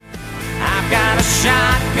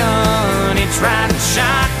shotgun, it's riding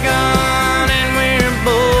shotgun, and we're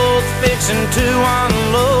both fixing to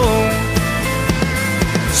unload.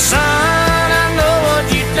 Son, I know what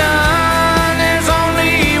you've done. There's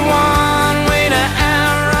only one way to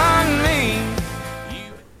outrun me.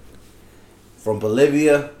 From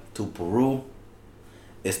Bolivia to Peru,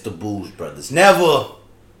 it's the Booze Brothers. Never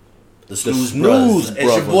the Snooze Brothers.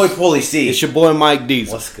 It's your boy Paulie C. It's your boy Mike D.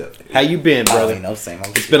 What's good? How you been, brother? Same.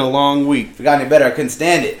 It's been a long week. If it got any better, I couldn't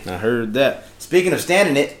stand it. I heard that. Speaking of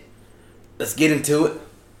standing it, let's get into it.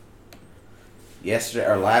 Yesterday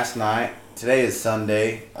or last night. Today is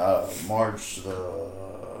Sunday, March the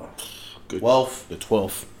 12th. The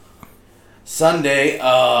 12th. Sunday,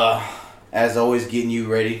 as always, getting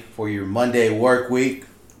you ready for your Monday work week.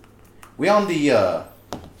 We on the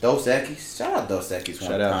Dos Equis. Shout out Dos Equis one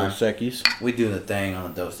Shout time. out Dos Equis. We do the thing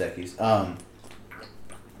on the Dos Equis.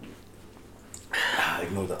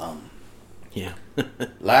 Ignore the Yeah.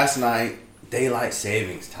 Last night, daylight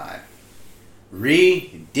savings time.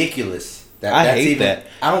 Ridiculous. I hate that.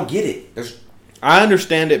 I don't get it. There's I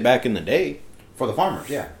understand it back in the day. for the farmers,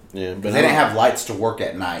 yeah. Yeah, Because they didn't have lights to work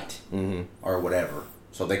at night Mm-hmm. or whatever,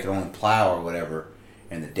 so they could only plow or whatever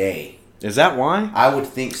in the day. Is that why? I would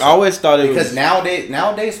think so. I always thought it because was...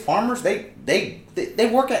 nowadays farmers they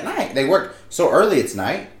work at night. They work so early it's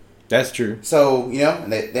night. That's true. So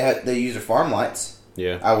and they use their farm lights.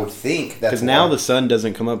 Yeah. I would think that's Because now why. the sun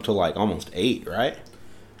doesn't come up till like almost 8, right?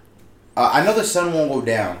 I know the sun won't go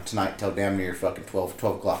down tonight till damn near fucking 12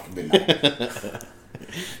 o'clock at midnight.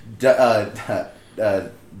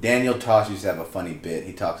 Daniel Tosh used to have a funny bit.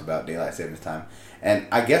 He talks about daylight savings time, and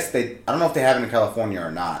I guess I don't know if they have it in California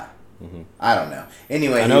or not. Mm-hmm. I don't know.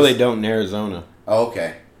 Anyway, I know they don't in Arizona. Oh,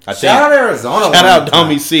 okay. I Shout out Arizona. Shout out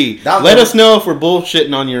Dummy C. Let us know if we're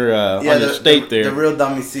bullshitting on your on your state there. The real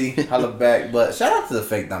Dummy C, holla back. But shout out to the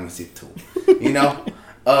fake Dummy C too.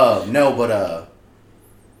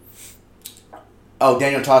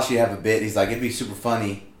 Daniel Tosh, you have a bit. He's like, it'd be super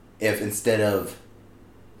funny if instead of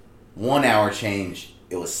 1 hour change,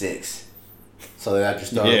 it was 6. So that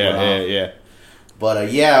just started. Yeah. But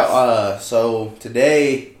so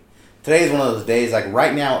today is one of those days. Like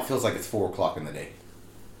right now, it feels like it's 4 o'clock in the day.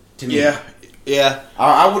 To me, yeah.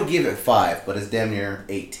 I would give it 5, but it's damn near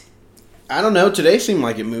 8. I don't know. Today seemed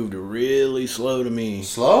like it moved really slow to me.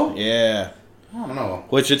 Slow? Yeah. I don't know.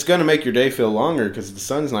 Which it's going to make your day feel longer because the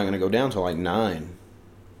sun's not going to go down till like 9.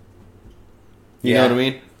 You know what I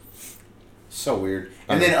mean? So weird.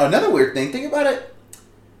 And then another weird thing. Think about it.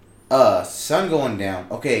 Sun going down.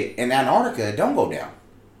 Okay, in Antarctica, it don't go down.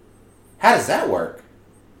 How does that work?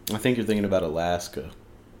 I think you're thinking about Alaska.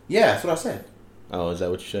 Yeah, that's what I said. Oh, is that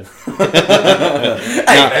what you said?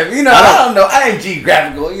 I don't know. I ain't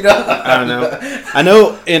geographical, I don't know. I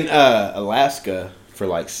know in Alaska, for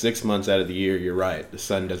like 6 months out of the year, you're right. The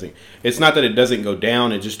sun doesn't... It's not that it doesn't go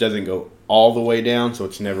down. It just doesn't go all the way down, so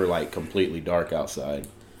it's never like completely dark outside.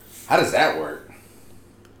 How does that work?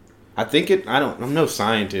 I think it... I'm no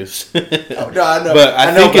scientist. No, I know. But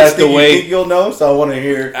I think it's the way... You think you'll know, so I want to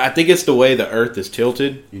hear. I think it's the way the Earth is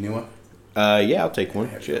tilted. You knew what? Yeah, I'll take one.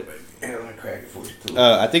 Shit. Here, let me crack it for you.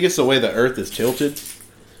 I think it's the way the Earth is tilted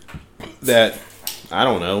that... I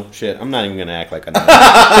don't know. Shit, I'm not even going to act like I know.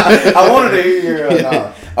 I wanted to hear your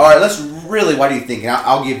knowledge. All right, let's really... Why do you think? And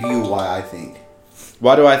I'll give you why I think.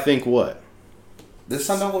 Why do I think what? The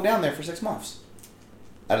sun don't go down there for 6 months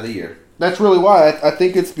out of the year. That's really why. I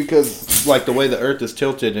think it's because, like, the way the Earth is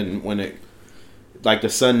tilted and when it... Like, the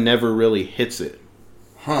sun never really hits it.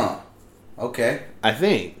 Huh. Okay. I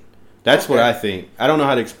think. That's what I think. I don't know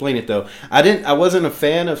how to explain it, though. I wasn't a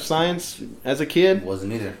fan of science as a kid.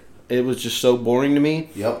 Wasn't either. It was just so boring to me.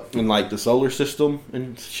 Yep. And, like, the solar system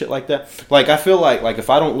and shit like that. Like, I feel like if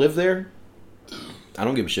I don't live there, I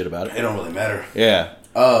don't give a shit about it. It don't really matter. Yeah.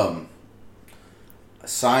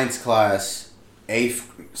 Science class,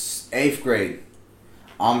 8th grade.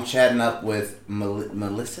 I'm chatting up with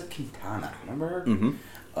Melissa Quintana. Remember her? Mm-hmm.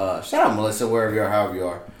 Shout out Melissa, wherever you are, however you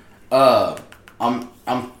are.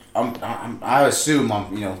 I assume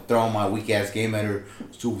I'm, throwing my weak ass game at her.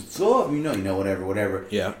 So what's up? Whatever.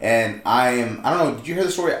 Yeah. And I don't know. Did you hear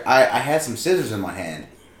the story? I had some scissors in my hand,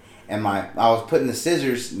 and I was putting the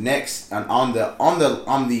scissors next on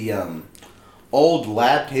the old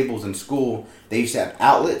lab tables in school. They used to have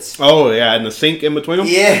outlets. Oh yeah, and the sink in between them.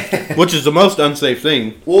 Yeah. Which is the most unsafe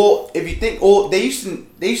thing. Well, if you think, they used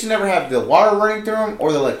to never have the water running through them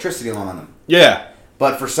or the electricity on them. Yeah.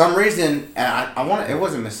 But for some reason, and it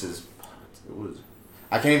wasn't Mrs. It was,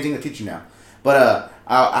 I can't even think of the teacher now. But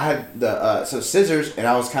I had the scissors, and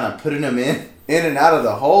I was kind of putting them in and out of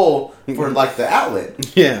the hole for like the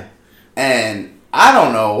outlet. Yeah. And I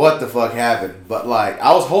don't know what the fuck happened, but like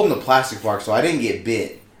I was holding the plastic bark, so I didn't get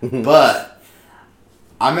bit. But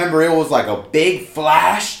I remember it was like a big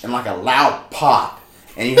flash and like a loud pop,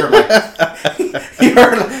 and you heard like and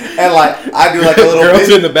like I do like a little girls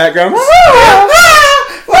in the background. What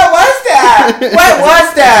was that? What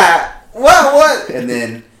was that? What was? And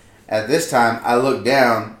then at this time, I look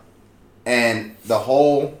down, and the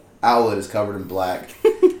whole outlet is covered in black.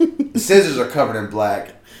 The scissors are covered in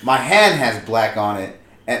black. My hand has black on it,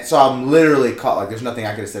 and so I'm literally caught. Like there's nothing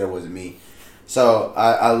I could have said it wasn't me. So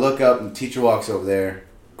I look up, and the teacher walks over there,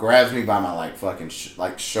 grabs me by my like fucking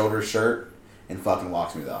shoulder shirt, and fucking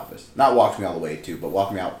walks me to the office. Not walks me all the way to, but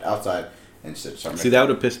walk me outside and start. See, that would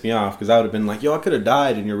have pissed me off because I would have been like, "Yo, I could have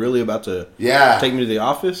died, and you're really about to take me to the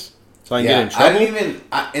office so I can get in trouble." I didn't even.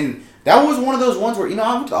 And that was one of those ones where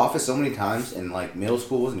I went to the office so many times, and like middle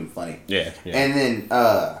school wasn't even funny. Yeah. And then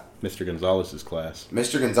Mr. Gonzalez's class.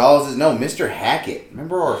 Mr. Hackett.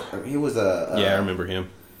 Remember, he was a. Yeah, I remember him.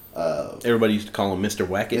 Everybody used to call him Mr.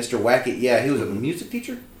 Wackett. Mr. Wackett, yeah, he was a music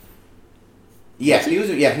teacher. Yeah, he was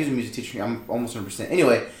a music teacher. I'm almost 100%.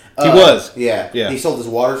 Anyway, he was. Yeah. He sold his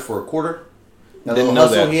waters for $0.25. Didn't know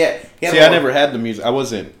that. He had I never had the music. I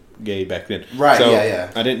wasn't gay back then. Right. So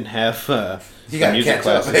yeah. I didn't have you got music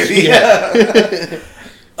classes. Baby. Yeah.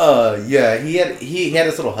 Yeah. He had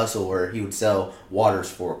this little hustle where he would sell waters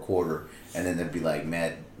for $0.25, and then there'd be like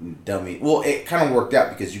mad dummy. Well, it kind of worked out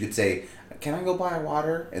because you could say, "Can I go buy a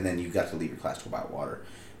water?" And then you got to leave your class to go buy water,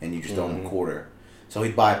 and you just owe him $0.25. So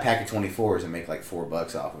he'd buy a pack of 24s and make like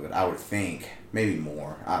 $4 off of it. I would think maybe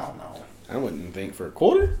more. I don't know. I wouldn't think for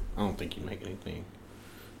 $0.25. I don't think you make anything.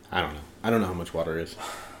 I don't know. I don't know how much water is.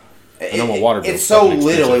 I know my water bill. It's so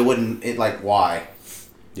little. It wouldn't. It like why?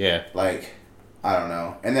 Yeah. Like I don't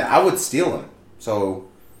know. And then I would steal them. So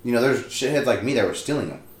there's shitheads like me that were stealing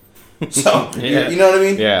them. So yeah. you know what I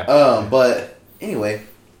mean? Yeah. But anyway,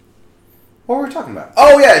 what were we talking about?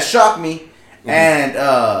 Oh yeah, it shocked me. And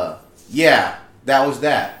yeah, that was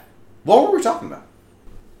that. What were we talking about?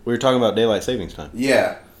 We were talking about daylight savings time.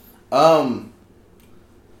 Yeah.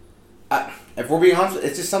 If we're being honest,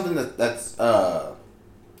 it's just something that's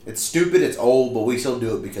it's stupid, it's old, but we still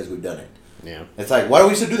do it because we've done it. Yeah. It's like, why do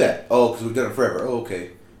we still do that? Oh, because we've done it forever. Oh,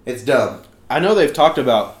 okay. It's dumb. I know they've talked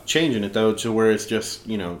about changing it, though, to where it's just,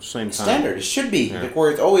 same time. Standard. It should be. Yeah. Where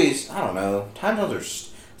it's always, I don't know, time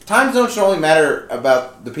zones should only matter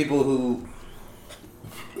about the people who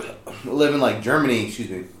live in, like, Germany,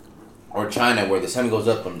 or China, where the sun goes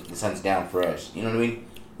up and the sun's down for us. You know what I mean?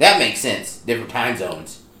 That makes sense. Different time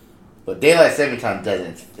zones. But daylight saving time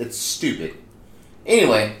doesn't. It's stupid.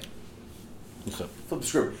 Anyway. What's up? Flip the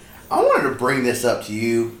script. I wanted to bring this up to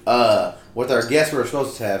you with our guest we were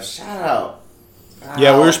supposed to have. Shout out.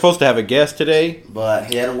 Yeah, we were supposed to have a guest today.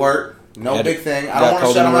 But he had to work. No big thing. I don't want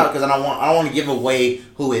to shout him out because I don't want to give away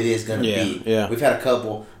who it is going to be. Yeah. We've had a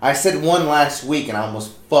couple. I said one last week and I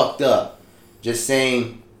almost fucked up. Just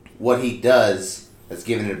saying what he does that's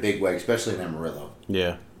giving it a big wag, especially in Amarillo.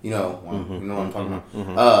 Yeah. You know what I'm talking about.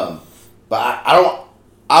 Mm-hmm. But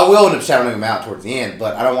I will end up shouting him out towards the end,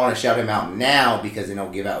 but I don't want to shout him out now because then I'll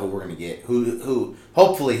give out who we're going to get. Who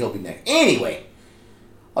hopefully he'll be next. Anyway,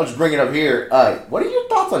 I'll just bring it up here. What are your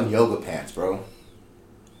thoughts on yoga pants, bro?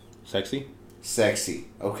 Sexy.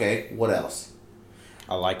 Okay. What else?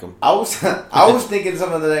 I like them. I was thinking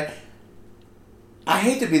something today. I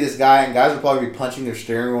hate to be this guy, and guys will probably be punching their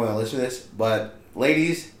steering wheel when they listen to this, but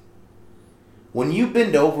ladies, when you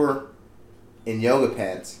bend over in yoga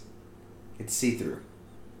pants, it's see-through.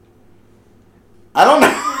 I don't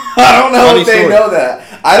know if they know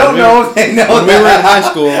that. I don't know if they know that. When we were in high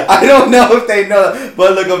school. I don't know if they know that.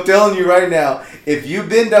 But look, I'm telling you right now, if you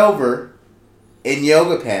bend over in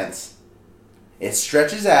yoga pants, it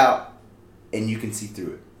stretches out and you can see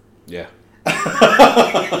through it. Yeah.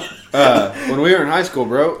 When we were in high school,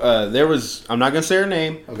 bro, there was, I'm not going to say her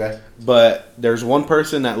name. Okay. But there's one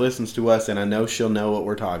person that listens to us, and I know she'll know what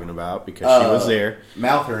we're talking about because she was there.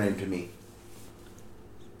 Mouth her name to me.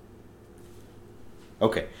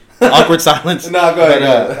 Okay. Awkward silence. No, go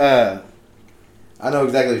ahead. I know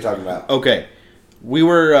exactly what you're talking about. Okay. We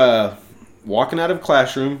were walking out of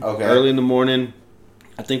classroom early in the morning.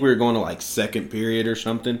 I think we were going to like second period or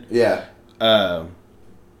something. Yeah.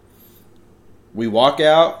 We walk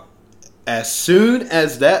out. As soon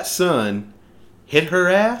as that sun hit her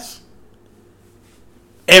ass,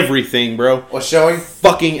 everything, bro. Was showing?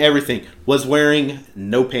 Fucking everything. Was wearing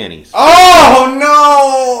no panties. Oh,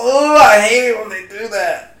 no! Ooh, I hate it when they do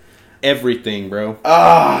that. Everything, bro. Oh,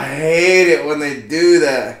 I hate it when they do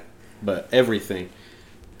that. But everything.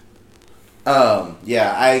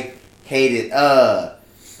 Yeah, I hate it.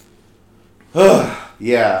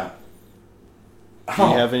 Yeah. Do you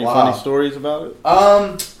have any funny stories about it?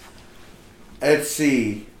 Let's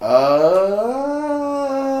see.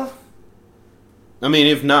 I mean,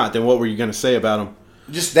 if not, then what were you going to say about them?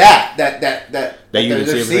 Just that you can they're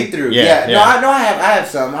see see through. Yeah. No, I have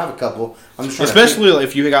some. I have a couple. I'm just trying especially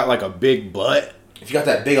if you got like a big butt. if you got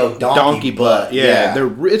that big old donkey butt. Yeah.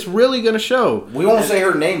 It's really going to show. We won't say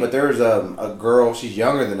her name, but there's a girl. She's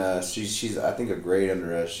younger than us. She's I think a grade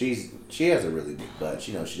under us. She has a really big butt.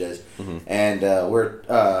 She knows she does. Mm-hmm. And we're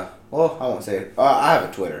well, I won't say it. I have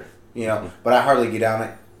a Twitter, but I hardly get on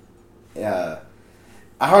it.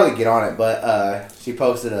 I hardly get on it, but she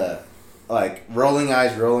posted a like rolling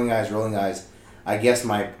eyes. I guess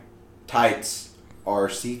my tights are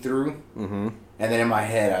see through. Mm-hmm. And then in my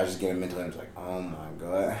head, I was just getting mentally. I was like, "Oh my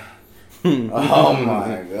god, oh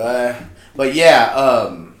my god." But yeah, I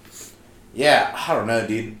don't know,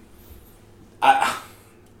 dude. I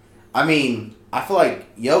mean, I feel like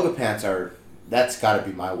yoga pants that's got to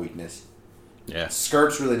be my weakness. Yeah,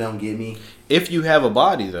 skirts really don't get me. If you have a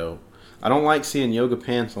body, though, I don't like seeing yoga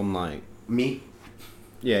pants on like Me.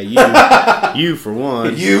 Yeah, you for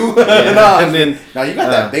one. You? Yeah. No, and then now you got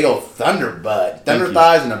that big old thunder butt, thunder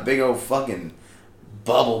thighs, and a big old fucking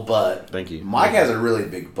bubble butt. Thank you. Mike has a really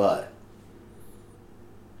big butt.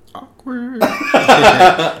 Awkward.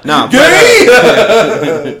 Nah,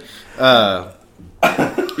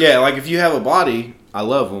 yeah, like if you have a body, I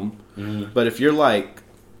love them. Mm-hmm. But if you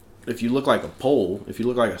look like a pole, if you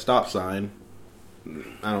look like a stop sign,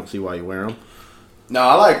 I don't see why you wear them. No,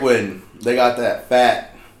 I like when they got that fat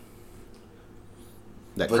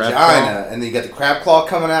Crab vagina, and then you got the crab claw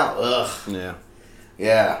coming out. Ugh. Yeah.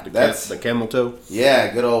 Yeah, That's the camel toe.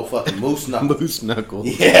 Yeah, good old fucking moose knuckle. Moose knuckle.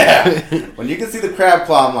 Yeah. When you can see the crab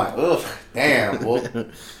claw, I'm like, ugh, damn. Well,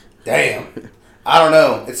 damn. I don't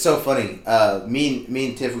know. It's so funny. Me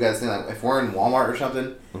and Tiff, we got this thing, like, if we're in Walmart or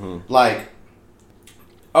something, like,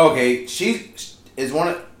 okay, Tiff's one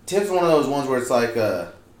of those ones where it's like,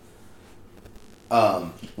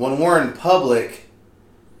 when we're in public,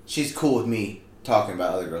 she's cool with me talking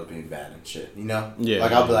about other girls being bad and shit, Yeah.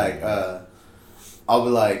 Like, I'll be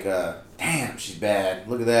like, damn, she's bad.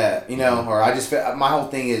 Look at that, Or my whole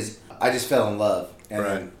thing is, I just fell in love, and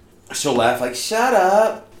then she'll laugh like, shut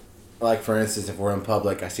up. Like, for instance, if we're in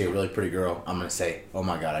public, I see a really pretty girl, I'm gonna say, oh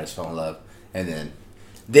my god, I just fell in love, and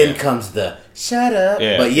then comes the shut up.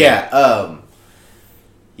 Yeah. But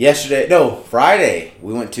Friday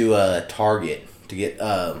we went to Target to get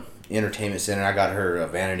entertainment center. I got her a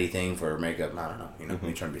vanity thing for makeup. I don't know,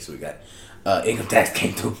 me trying to be a sweet guy. Income tax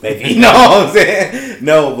came through, baby. You know what I'm saying?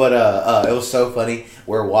 No, but it was so funny.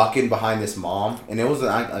 We're walking behind this mom, and it was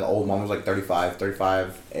an old mom. It was like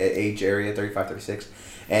 35 age area, 35, 36.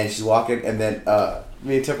 And she's walking, and then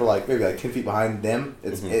me and Tiff were like maybe like 10 feet behind them.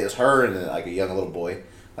 It was her and then like a young little boy,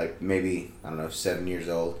 like maybe, I don't know, 7 years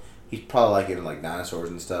old. He's probably like into like dinosaurs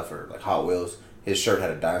and stuff, or like Hot Wheels. His shirt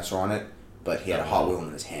had a dinosaur on it, but he had a Hot Wheel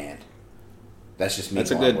in his hand. That's just me.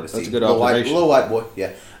 That's a good observation. Little white boy,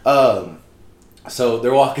 yeah. So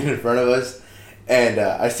they're walking in front of us, and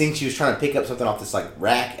I seen she was trying to pick up something off this like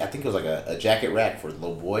rack. I think it was like a jacket rack for the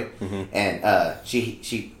little boy, and she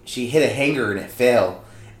hit a hanger and it fell,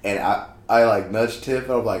 and I like nudged Tiff,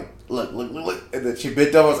 and I'm like, look, and then she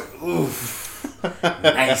bent over. I was like, oof.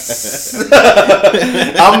 Nice.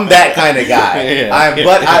 I'm that kind of guy.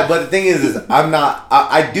 Yeah. But the thing is I'm not.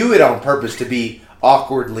 I do it on purpose to be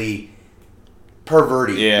awkwardly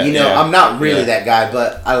perverted. Yeah, I'm not really that guy,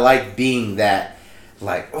 but I like being that.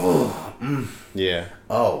 Like, oh, yeah.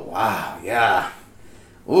 Oh wow, yeah.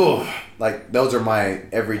 Ooh, like those are my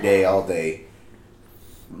everyday, all day,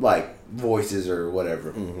 like voices or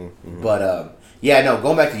whatever. But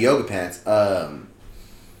going back to yoga pants.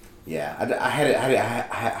 Yeah, I had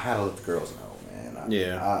to let the girls know, man.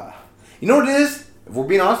 You know what it is? If we're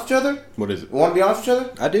being honest with each other, what is it? We want to be honest with each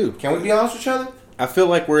other. I do. Can we be honest with each other? I feel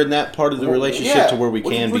like we're in that part of the relationship to where we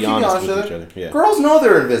can be honest with each other. Yeah. Girls know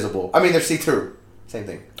they're invisible. I mean, they're see-through. Same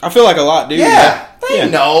thing. I feel like a lot, dude. Yeah, they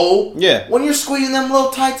know. Yeah. When you're squeezing them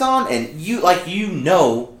little tights on, and I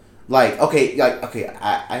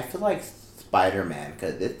feel like Spider-Man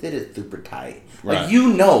because it is super tight. Right. Like,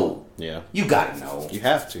 Yeah. You gotta know. You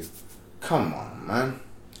have to. Come on, man.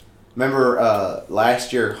 Remember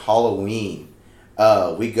last year Halloween,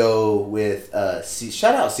 we go with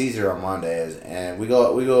shout out Cesar Armandez, and we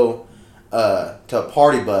go to a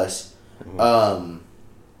party bus.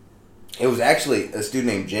 It was actually a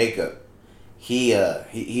student named Jacob. He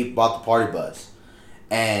bought the party bus,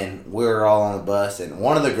 and we were all on the bus, and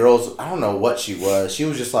one of the girls, I don't know what she was. She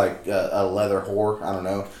was just like a leather whore. I don't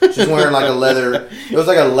know. She was wearing like a leather. It was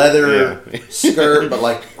like a leather skirt, but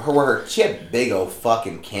like she had big old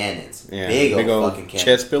fucking cannons. Yeah, big old fucking cannons.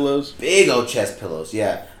 Chest pillows. Big old chest pillows.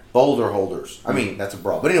 Yeah, boulder holders. I mean, that's a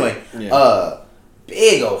bra. But anyway,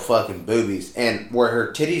 big old fucking boobies, and where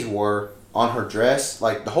her titties were on her dress,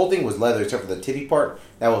 like the whole thing was leather except for the titty part.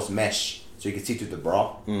 That was mesh. So you could see through the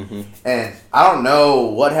bra. Mm-hmm. And I don't know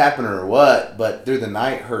what happened or what, but through the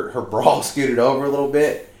night, her bra scooted over a little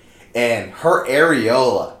bit. And her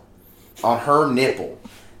areola on her nipple,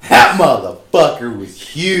 that motherfucker was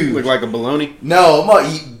huge. Looked like a baloney? No,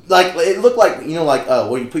 like it looked like, like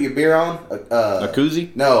when you put your beer on. A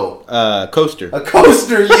koozie? No. Coaster. A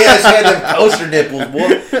coaster, yes. She had them coaster nipples,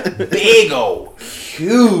 boy. Big old,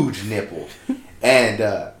 huge nipples.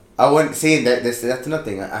 And, I wasn't seeing that. That's another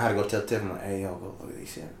thing. I had to go tell Tiff. I'm like, hey, yo, go look at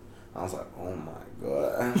these shit. I was like, oh my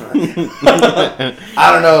god.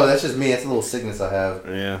 I don't know. That's just me. That's a little sickness I have.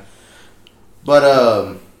 Yeah. But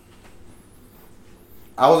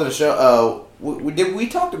I was at a show. We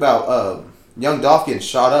talked about Young Dolph getting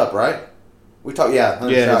shot up, right? We talked. Yeah.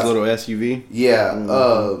 Yeah, his little SUV. Yeah.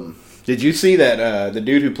 Did you see that the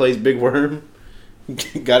dude who plays Big Worm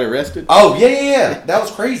got arrested? Oh yeah. That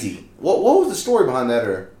was crazy. What was the story behind that?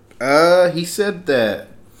 Or he said that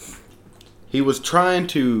he was trying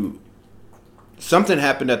to. Something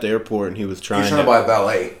happened at the airport, and he was trying to buy a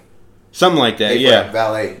valet. Something like that, yeah.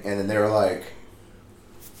 Valet, and then they were like,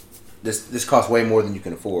 "This costs way more than you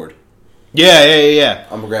can afford." Yeah.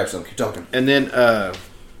 I'm gonna grab some. Keep talking. And then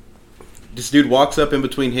this dude walks up in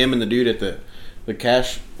between him and the dude at the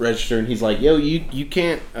cash register, and he's like, "Yo, you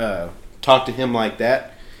can't talk to him like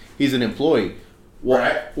that. He's an employee."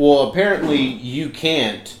 Well, apparently you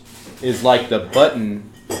can't is like the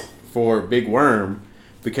button for Big Worm,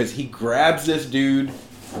 because he grabs this dude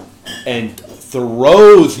and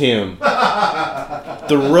throws him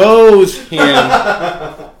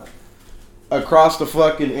across the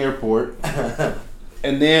fucking airport.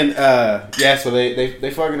 And then, so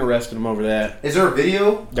they fucking arrested him over that. Is there a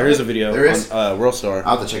video? There is a video. There is? On WorldStar.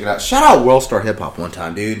 I'll have to check it out. Shout out WorldStar Hip Hop one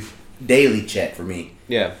time, dude. Daily check for me.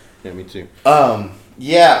 Yeah, me too.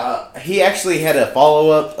 He actually had a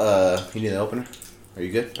follow-up. You need an opener? Are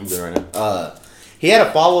you good? I'm good right now. He had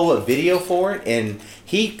a follow-up video for it, and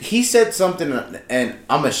he said something, and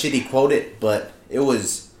I'm a shitty quote it, but it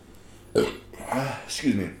was,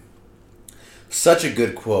 excuse me, such a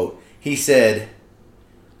good quote. He said,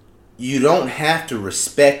 "You don't have to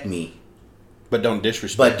respect me, but don't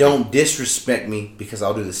disrespect me because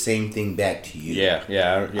I'll do the same thing back to you." Yeah.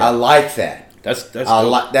 I like that. That's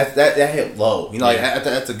that hit low.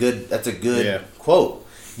 That's a good quote.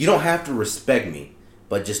 You don't have to respect me,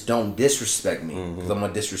 but just don't disrespect me, because I'm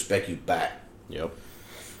gonna disrespect you back. Yep.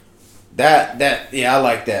 I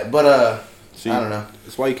like that. But see, I don't know.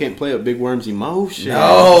 That's why you can't play with Big Worm's emotions.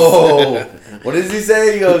 No. What does he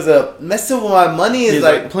say? He goes, "Messing with my money is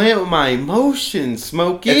like playing with my emotions,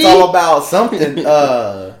 Smokey." It's all about something.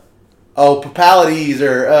 Papalities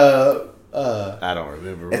or I don't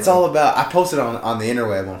remember. It's all about. I posted on the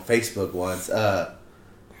interweb on Facebook once.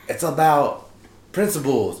 It's about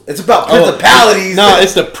principles. It's about principalities. No,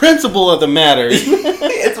 it's the principle of the matter.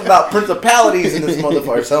 It's about principalities in this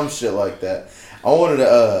motherfucker. Some shit like that. I wanted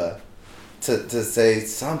to say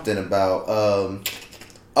something about.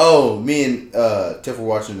 Me and Tiff were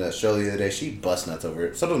watching that show the other day. She bust nuts over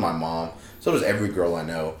it. So does my mom. So does every girl I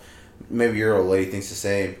know. Maybe your old lady thinks the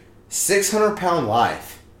same. 600-Pound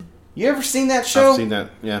Life. You ever seen that show? I've seen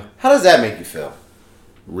that, yeah. How does that make you feel?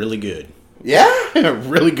 Really good. Yeah?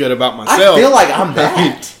 Really good about myself. I feel like I'm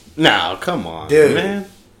that. No, come on, dude. Man.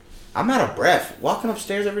 I'm out of breath. Walking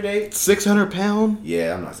upstairs every day. 600 pound?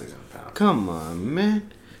 Yeah, I'm not 600 pounds. Come on, man.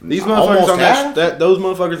 These motherfuckers on those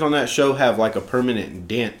motherfuckers on that show have like a permanent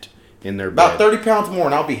dent in their bed. About 30 pounds more,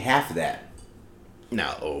 and I'll be half of that.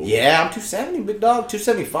 No. Yeah, I'm 270, big dog.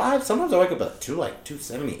 275. Sometimes I wake up at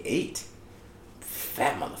 278.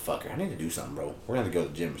 Fat motherfucker. I need to do something, bro. We're gonna have to go to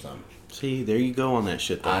the gym or something. See, there you go on that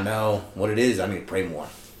shit, though. I know. What it is, I need to pray more.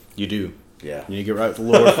 You do. Yeah. You need to get right with the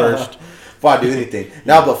Lord first. Before I do anything.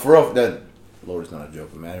 No, but for real, the Lord's not a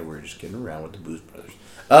joking matter. We're just getting around with the Blues Brothers.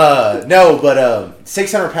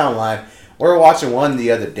 600-Pound Life. We were watching one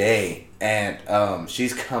the other day, and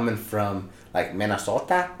she's coming from, like,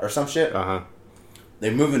 Minnesota or some shit. Uh-huh.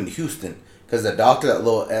 They're moving to Houston. Because the doctor, that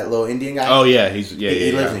little Indian guy. Oh yeah, he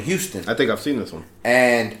lives in Houston. I think I've seen this one.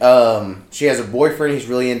 And she has a boyfriend. He's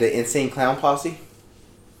really into Insane Clown Posse.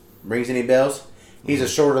 Rings any bells? He's a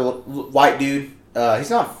shorter white dude.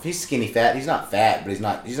 He's skinny fat. He's not fat, but he's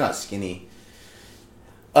not skinny.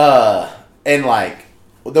 And like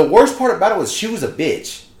the worst part about it was she was a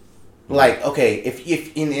bitch. Like, okay, if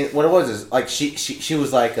in what it was is like she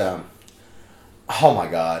was like, oh my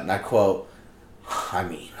god, and I quote, I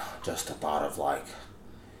mean, just the thought of like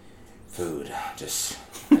food, I just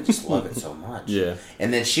love it so much. Yeah.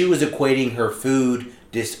 And then she was equating her food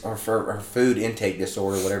her food intake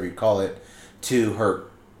disorder, whatever you call it, to her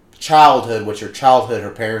childhood, which her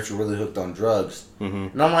parents were really hooked on drugs. Mm-hmm.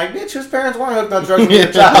 And I'm like, bitch, whose parents weren't hooked on drugs when you were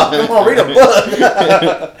a child? Come on, read a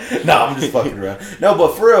book. No, I'm just fucking around. No,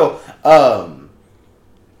 but for real,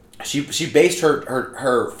 she based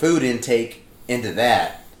her food intake into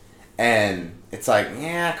that, and it's like,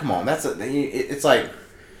 yeah, come on, it's like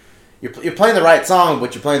you're playing the right song,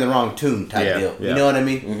 but you're playing the wrong tune type deal. Yeah. You know what I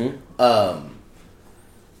mean? Mm-hmm.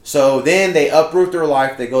 So then they uproot their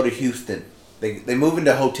life. They go to Houston. They move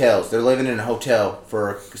into hotels. They're living in a hotel for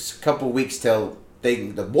a couple of weeks till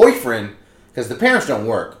the boyfriend, because the parents don't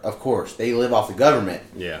work, of course. They live off the government.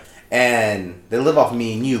 Yeah. And they live off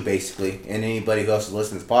me and you, basically, and anybody who else to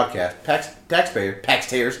listen to this podcast.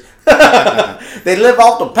 Taxpayers. They live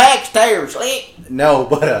off the taxpayers. No,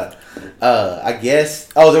 but I guess.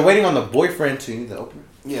 Oh, they're waiting on the boyfriend to. You need the opener?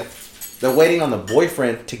 Yeah. They're waiting on the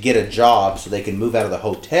boyfriend to get a job so they can move out of the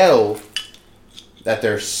hotel that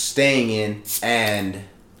they're staying in and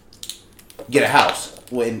get a house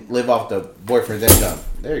and live off the boyfriend's income.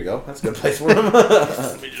 There you go. That's a good place for them.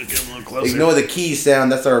 Let me just get a little closer. Ignore the key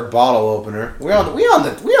sound. That's our bottle opener. We on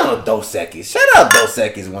the Dos Equis. Shout out Dos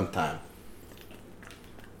Equis one time.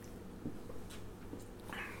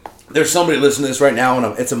 There's somebody listening to this right now,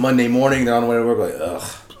 and it's a Monday morning. They're on the way to work, like,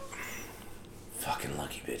 ugh, fucking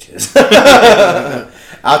lucky bitches.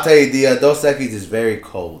 I'll tell you, the Dos Equis is very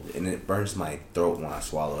cold, and it burns my throat when I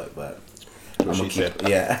swallow it. But I'm gonna keep,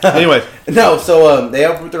 yeah. Anyway, no. So they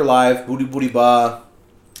uproot their life, booty ba.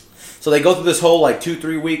 So they go through this whole like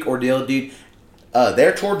 2-3 week ordeal, dude.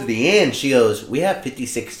 There towards the end, she goes, "We have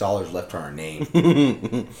 $56 left on our name,"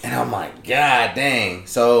 and I'm like, God dang.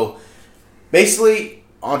 So basically,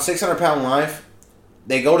 on 600-Pound Life,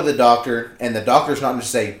 they go to the doctor, and the doctor's not going to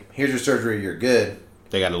say, "Here's your surgery, you're good."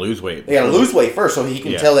 They got to lose weight. They got to lose weight first, so he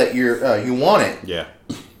can tell that you want it. Yeah.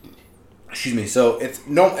 Excuse me. So it's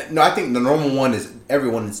no. I think the normal one is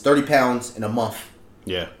everyone is 30 pounds in a month.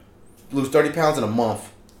 Yeah. Lose 30 pounds in a month.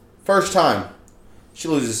 First time, she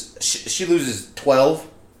loses 12.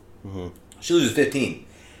 Mm-hmm. She loses 15.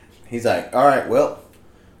 He's like, all right, well,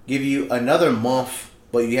 give you another month,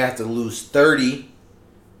 but you have to lose 30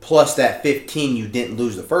 plus that 15 you didn't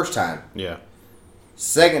lose the first time. Yeah.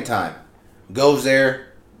 Second time, goes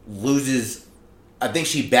there, loses. I think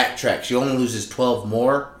she backtracked. She only loses 12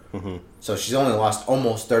 more. Mm-hmm. So she's only lost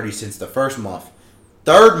almost 30 since the first month.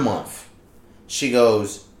 Third month, he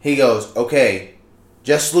goes, okay,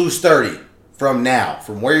 just lose 30 from now,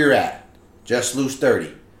 from where you're at. Just lose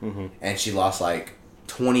 30. Mm-hmm. And she lost like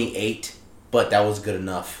 28, but that was good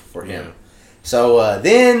enough for him. Yeah. So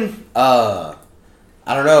then, I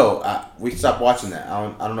don't know. We stopped watching that.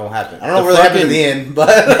 I don't know what happened. I don't know what happened at the end,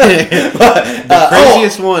 but the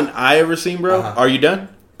craziest one I ever seen, bro. Uh-huh. Are you done?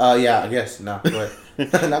 Yeah, I guess. No, go ahead.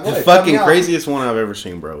 The fucking craziest one I've ever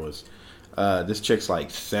seen, bro, was this chick's like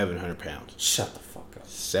 700 pounds. Shut the fuck up.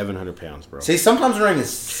 700 pounds, bro. See, sometimes they're even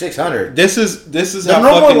 600. This is how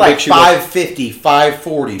fucking like big she 550,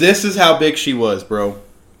 540. This is how big she was, bro.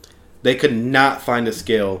 They could not find a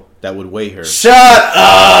scale that would weigh her. Shut up!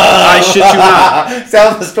 I shit you not.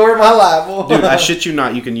 Sounds the story of my life. Dude, I shit you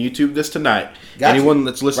not. You can YouTube this tonight. Anyone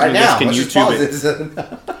that's listening to this can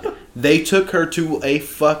YouTube it. They took her to a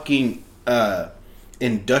fucking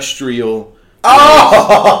industrial.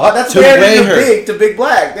 Oh, that's where they did to Big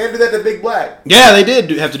Black. They had to do that to Big Black. Yeah, they did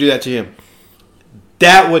have to do that to him.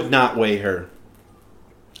 That would not weigh her.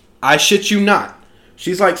 I shit you not.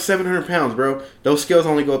 She's like 700 pounds, bro. Those scales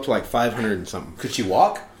only go up to like 500 and something. Could she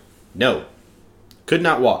walk? No. Could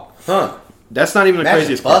not walk. Huh. That's not even the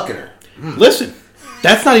craziest part. Her. Listen,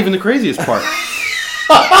 that's not even the craziest part.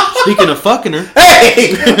 Speaking of fucking her.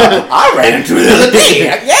 Hey! I ran into her the other day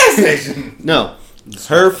at a gas station. No.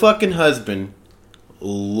 Her fucking husband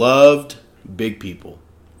loved big people.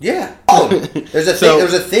 Yeah. Oh, there's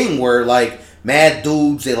a thing where like mad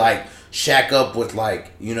dudes, they like shack up with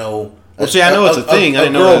like, you know. Well, see, I know it's a thing. I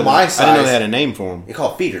didn't know they had a name for them. They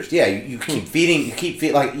call feeders. Yeah, you keep feeding.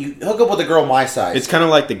 Like you hook up with a girl my size. It's kind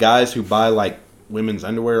of like the guys who buy like women's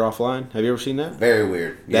underwear offline. Have you ever seen that? Very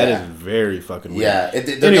weird. That is very fucking weird. Yeah,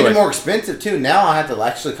 they're getting more expensive too. Now I have to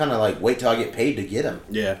actually kind of like wait till I get paid to get them.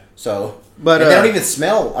 Yeah. So, but they don't even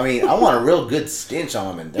smell. I mean, I want a real good stench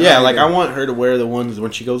on them. Yeah, like I want her to wear the ones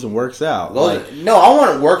when she goes and works out. No, I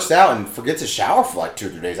want it works out and forgets to shower for like 2 or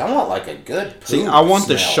 3 days. I want like a good. See, I want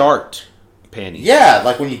the Shart panties. Yeah,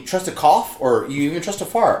 like when you trust a cough or you even trust a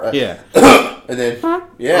fart. Yeah. And then,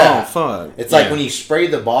 yeah. Oh, fuck. It's like when you spray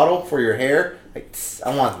the bottle for your hair. Like,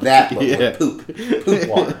 I want that, but with poop. Poop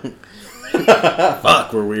water.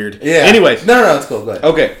 Fuck, we're weird. Yeah. Anyways. No, it's cool. Go ahead.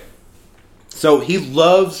 Okay. So he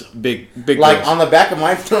loves big like girls. on the back of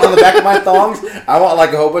my thongs, I want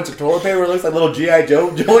like a whole bunch of toilet paper. It looks like little G.I.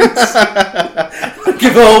 Joe joints.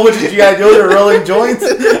 Give a whole bunch of G.I. Joes or rolling joints.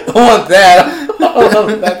 I want that. On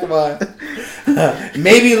the back of mine.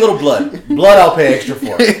 Maybe a little blood. Blood I'll pay extra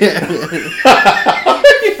for.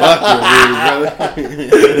 Fuck, you're weird,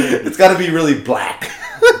 brother. It's got to be really black.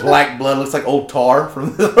 Black blood looks like old tar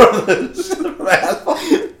from the asphalt.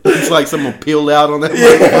 It's like someone peeled out on that.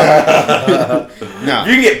 Yeah. No. If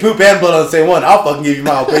you can get poop and blood on the same one, I'll fucking give you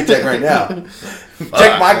my whole paycheck right now.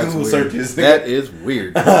 Check my That's Google weird. searches. That is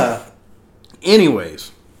weird.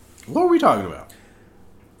 Anyways, what were we talking about?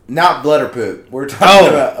 Not blood or poop. We're talking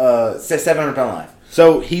about 700-pound life.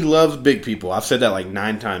 So he loves big people. I've said that like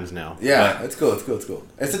 9 times now. Yeah, But it's cool.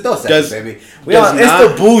 It's a Dos Does- Equis, baby. does It's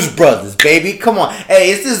not- the Booze Brothers, baby. Come on.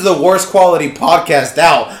 Hey, this is the worst quality podcast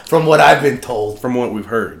out from what I've been told. from what we've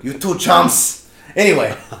heard. You two chumps.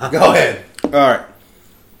 Anyway, go ahead. All right.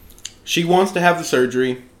 She wants to have the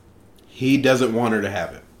surgery. He doesn't want her to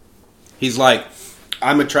have it. He's like,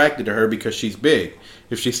 I'm attracted to her because she's big.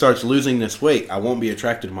 If she starts losing this weight, I won't be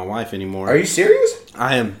attracted to my wife anymore. Are you serious?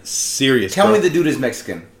 I am serious. Tell bro. me the dude is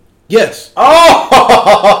Mexican. Yes.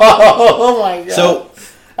 Oh my god. So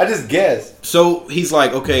I just guessed. So he's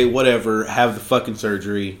like, okay, whatever. Have the fucking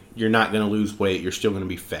surgery. You're not going to lose weight. You're still going to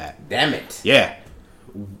be fat. Damn it. Yeah.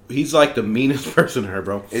 He's like the meanest person to her,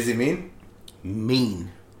 bro. Is he mean?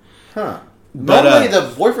 Mean. Huh. But, Normally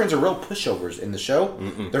the boyfriends are real pushovers in the show.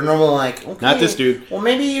 They're normally like, okay, Not this dude. Well,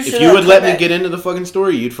 maybe you should. If you would let me get into the fucking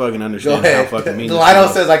story, you'd fucking Go understand ahead. how fucking mean this Lionel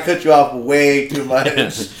is. says I cut you off way too much.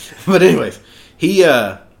 But anyways, he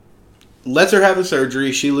lets her have the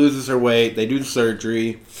surgery. She loses her weight. They do the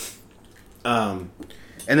surgery. And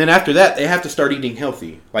then after that, they have to start eating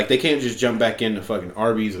healthy. Like, they can't just jump back into fucking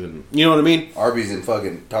Arby's and... You know what I mean? Arby's and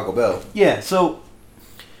fucking Taco Bell. Yeah, so...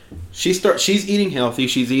 She's eating healthy.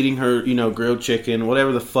 She's eating her, grilled chicken,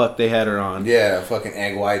 whatever the fuck they had her on. Yeah, fucking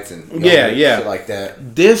egg whites and Yeah. shit like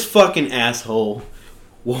that. This fucking asshole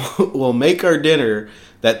will make our dinner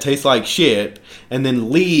that tastes like shit and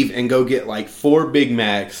then leave and go get like 4 Big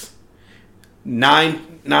Macs, 9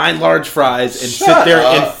 large fries, and Shut sit there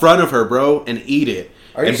up. in front of her, bro, and eat it.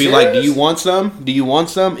 Are and you be like, do serious? you want some? Do you want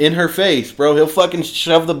some? In her face, bro. He'll fucking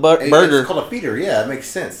shove the It's burger. called a feeder. Yeah, that makes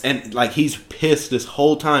sense. And like, he's pissed this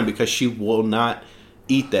whole time because she will not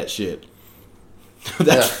eat that shit. That's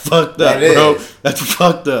Yeah, fucked up, that bro. is. That's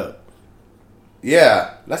fucked up.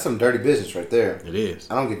 Yeah, that's some dirty business right there. It is.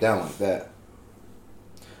 I don't get down like that.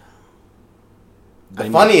 The They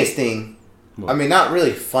funniest thing, What? I mean, not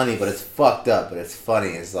really funny, but it's fucked up, but it's funny,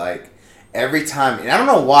 is like, every time, and I don't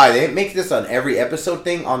know why, they make this on every episode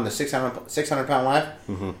thing on the 600-pound life.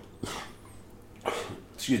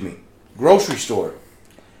 Excuse me. Grocery store.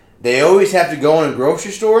 They always have to go in a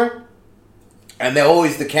grocery store, and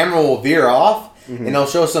the camera will veer off, and they'll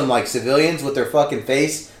show some, like, civilians with their fucking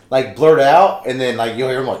face, like, blurred out, and then, like, you'll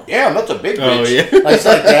hear them like, damn, that's a big bitch. Oh, yeah. Like, shit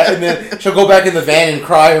like that, and then she'll go back in the van and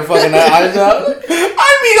cry her fucking eyes out.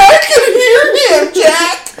 I could hear him,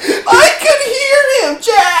 Jack! I could hear him,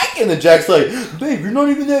 Jack! And then Jack's like, babe, you're not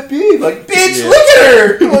even that big. Like, bitch, Yeah. look at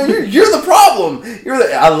her! Like, you're the problem!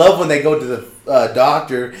 I love when they go to the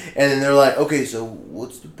doctor, and then they're like, okay, so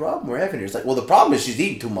what's the problem we're having here? It's like, well, the problem is she's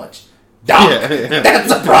eating too much. Doc, Yeah. that's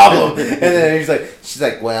the problem. And then she's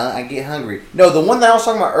like, well, I get hungry. No, the one that I was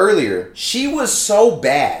talking about earlier, she was so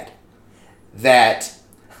bad that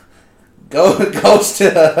goes to.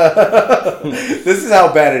 This is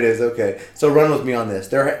how bad it is. Okay, so run with me on this.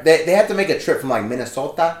 They have to make a trip from like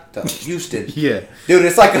Minnesota to Houston. Yeah. Dude,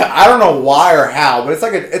 it's like I don't know why or how, but it's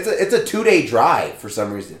like it's a 2-day drive for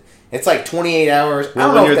some reason. It's like 28 hours. I Well, don't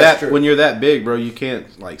when know you're if that's that true. when you're that big, bro, you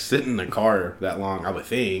can't like sit in the car that long. I would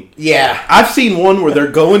think. Yeah. I've seen one where they're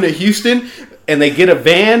going to Houston and they get a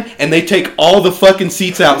van and they take all the fucking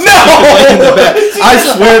seats out. So No! she can lay in the back. I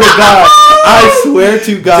swear to God. I swear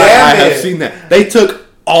to God, Damn I have it. seen that. They took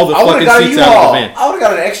all the I would fucking have got a seats out of U-Haul. the van. I would have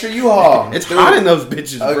got an extra U-Haul. It's Dude, hot in those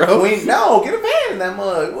bitches, a bro. Queen, no, get a van in that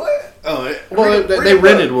mug. What? Oh, well, they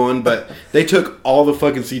rented one, but they took all the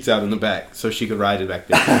fucking seats out in the back so she could ride it back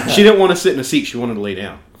there. She didn't want to sit in a seat; she wanted to lay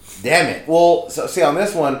down. Damn it. Well, so see on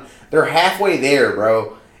this one, they're halfway there,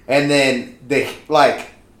 bro, and then they like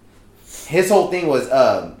his whole thing was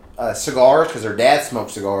cigars because her dad smoked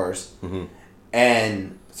cigars,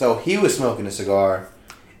 and so he was smoking a cigar,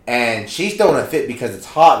 And she's throwing a fit because it's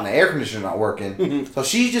hot and the air conditioner's not working. So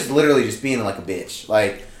she's just literally just being like a bitch.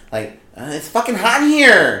 Like it's fucking hot in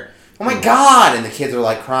here. Oh my God. And the kids are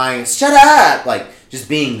like crying, shut up. Like just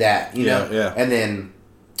being that, you know? Yeah. And then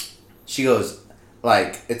she goes,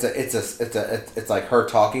 like, it's like her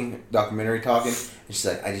talking, documentary talking. And she's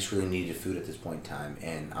like, I just really needed food at this point in time.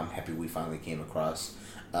 And I'm happy we finally came across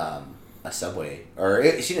a Subway. Or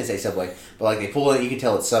she didn't say Subway, but like they pull it, you can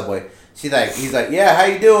tell it's Subway. He's like, yeah, how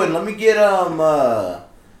you doing? Let me get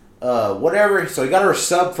whatever. So he got her a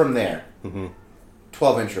sub from there,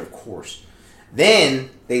 12-incher, of course. Then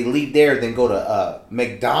they leave there, then go to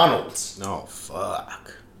McDonald's. Oh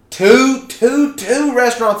fuck! Two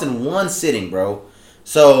restaurants in one sitting, bro.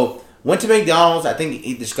 So went to McDonald's. I think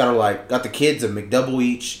he just got the kids a McDouble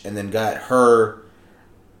each, and then got her.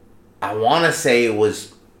 I want to say it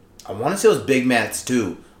was Big Macs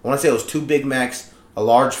too. I want to say it was 2 Big Macs, a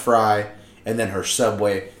large fry, and then her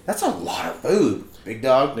Subway. That's a lot of food, big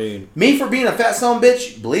dog. Dude. Me for being a fat son of a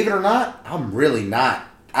bitch, believe it or not, I'm really not.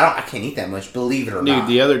 I can't eat that much, believe it or not. Dude,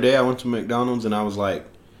 the other day I went to McDonald's and I was like,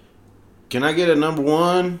 can I get a number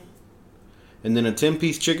 1? And then a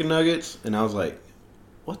 10-piece chicken nuggets? And I was like,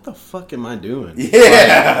 what the fuck am I doing?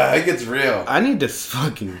 Yeah, it gets real. I need to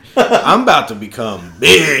fucking... I'm about to become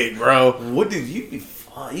big, bro. What did you be...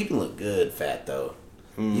 You can look good fat, though.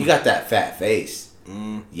 You got that fat face.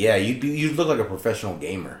 Yeah, you'd look like a professional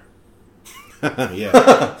gamer.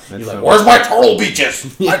 Yeah. You're like, where's my Turtle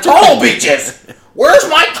Beaches? My Turtle Beaches! Where's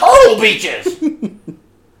my Turtle Beaches?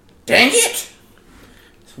 Dang it!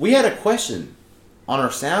 We had a question on our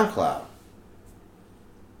SoundCloud.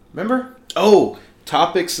 Remember? Oh,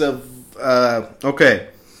 topics of... okay.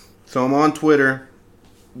 So I'm on Twitter.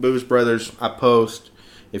 Booze Brothers. I post.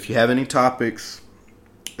 If you have any topics,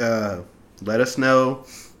 let us know.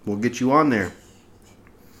 We'll get you on there.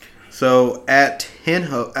 So at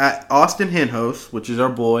Austin Henhouse, which is our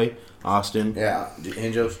boy, Austin. Yeah,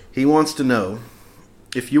 Henjos. He wants to know,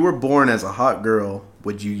 if you were born as a hot girl,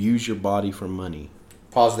 would you use your body for money?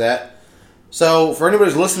 Pause that. So, for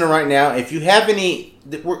anybody who's listening right now, if you have any,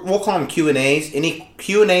 we'll call them Q&As. Any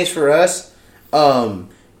Q&As for us,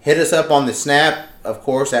 hit us up on the Snap, of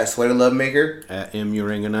course, at Sweaty Love Maker. At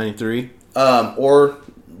MUranga93. Or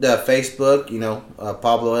the Facebook,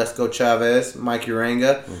 Pablo Esco Chavez, Mike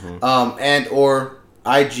Uranga, and or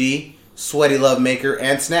IG, Sweaty Love Maker,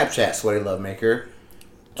 and Snapchat, Sweaty Love Maker.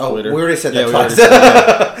 Twitter. Oh, we already said that Yeah,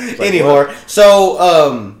 twice. Anymore.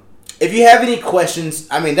 So, if you have any questions,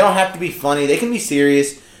 I mean, they don't have to be funny. They can be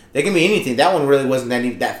serious. They can be anything. That one really wasn't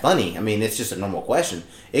that funny. I mean, it's just a normal question.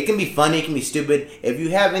 It can be funny. It can be stupid. If you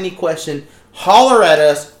have any question, holler at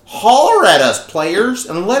us. Holler at us, players,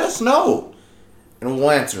 and let us know. And we'll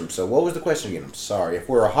answer them. So what was the question again? I'm sorry. If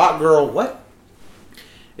we're a hot girl, what?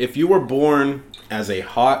 If you were born as a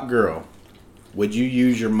hot girl, would you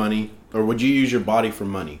use your money, or would you use your body for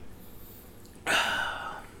money?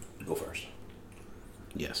 Go first.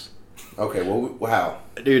 Yes. Okay, well, how?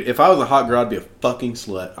 Dude, if I was a hot girl, I'd be a fucking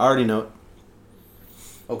slut. I already know it.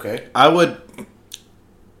 Okay. I would...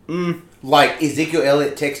 Like Ezekiel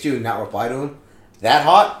Elliott text you and not reply to him? That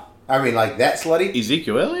hot? I mean, like that slutty?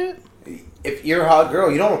 Ezekiel Elliott? If you're a hot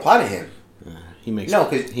girl, you don't reply to him. He makes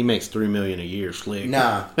 $3 million a year, slick.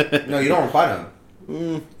 Nah. No, you don't reply to him.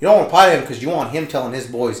 You don't reply to him because you want him telling his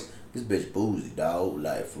boys, this bitch boozy, dog.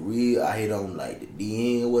 Like, for real, I hit on, like, the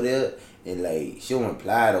DM or whatever. And, like, she don't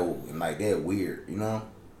reply, though. And, like, that weird, you know?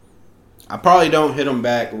 I probably don't hit him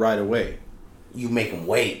back right away. You make him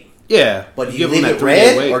wait. Yeah. But do you leave it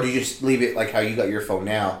red, or do you just leave it like how you got your phone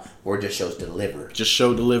now, where it just shows delivered? Just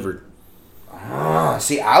show delivered.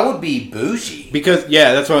 See, I would be bougie. Because,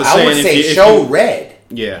 yeah, that's what I was saying. I would say show red.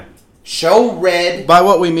 Yeah. Show red. By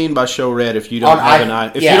what we mean by show red, if you don't have an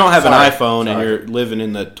iPhone and you're living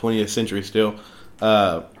in the 20th century still,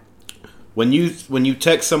 when you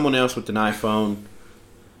text someone else with an iPhone,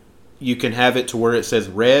 you can have it to where it says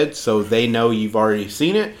red, so they know you've already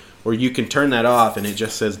seen it, or you can turn that off and it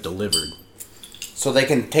just says delivered. So they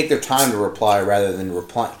can take their time to reply rather than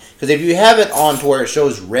reply. Because if you have it on to where it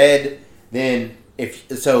shows red, then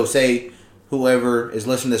say whoever is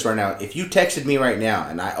listening to this right now, if you texted me right now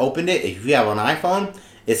and I opened it, if you have an iPhone,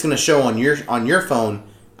 it's going to show on your phone,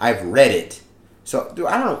 I've read it. So, dude,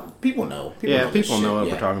 I don't know. People know. People know what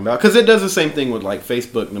we're talking about. Because it does the same thing with, like,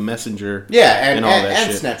 Facebook and the Messenger. Yeah, and all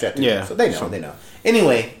that shit. Snapchat, too. Yeah. So, they know.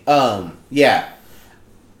 Anyway, yeah.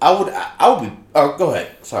 I would be... Oh, go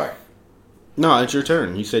ahead. Sorry. No, it's your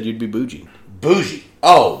turn. You said you'd be bougie. Bougie.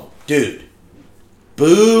 Oh, dude.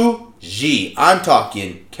 Bougie. I'm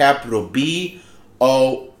talking capital B-O-O-O-O-O-G-H-I,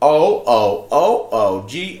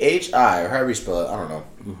 or however you spell it. I don't know.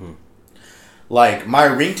 Mm-hmm. Like, my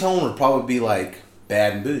ringtone would probably be, like,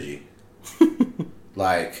 Bad and Bougie.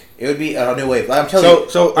 Like, it would be... Oh, no, wait. I'm telling you...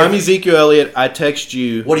 So, I'm Ezekiel Elliott. I text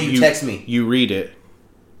you. What do you text me? You read it.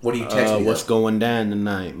 What do you text me? What's going down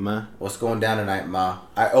tonight, ma? What's going down tonight, ma?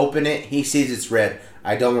 I open it. He sees it's red.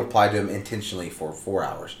 I don't reply to him intentionally for 4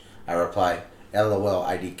 hours. I reply, LOL,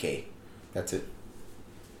 IDK. That's it.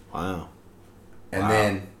 Wow. And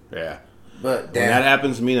then... Yeah. But when that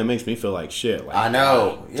happens to me, that makes me feel like shit. Like, I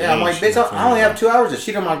know. Yeah, dang, I'm like, bitch, I only know. have 2 hours to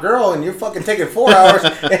cheat on my girl, and you're fucking taking 4 hours.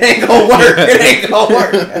 It ain't gonna work. It ain't gonna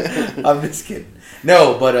work. I'm just kidding.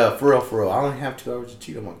 No, but for real, I only have 2 hours to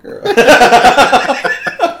cheat on my girl.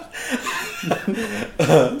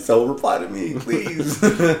 So reply to me, please.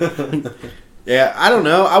 Yeah, I don't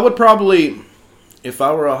know. I would probably, if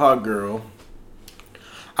I were a hot girl,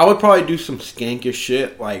 I would probably do some skankish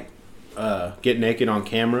shit, like get naked on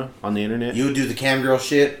camera on the internet. You would do the cam girl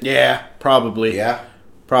shit? Yeah, probably. Yeah.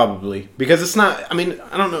 Probably. Because it's not, I mean,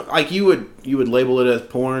 I don't know, like you would label it as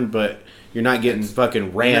porn, but you're not getting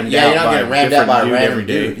fucking rammed Yeah, out you're not by getting rammed out by a random every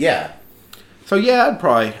day. dude. Yeah. So yeah, I'd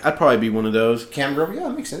probably be one of those. Cam girl, yeah,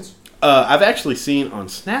 that makes sense. I've actually seen on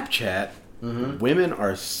Snapchat, Mm-hmm. women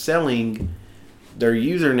are selling their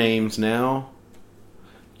usernames now.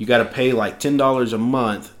 You got to pay like $10 a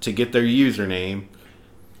month to get their username.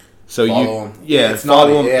 So Follow 'em. yeah, It's follow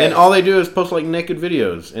naughty, them, yeah. and all they do is post like naked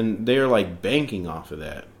videos, and they're like banking off of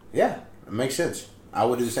that. Yeah, it makes sense. I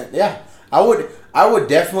would do the same. Yeah, I would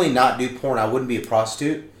definitely not do porn. I wouldn't be a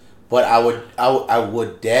prostitute, but I would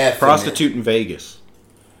definitely Prostitute in Vegas.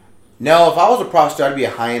 No, if I was a prostitute, I'd be a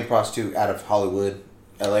high-end prostitute out of Hollywood,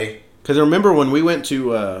 L.A. Because remember when we went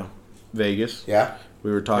to Vegas? Yeah, We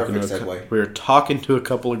were talking Perfect segue. we were talking to a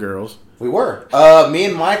couple of girls. we were. Me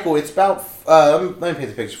and Michael. It's about. Let me paint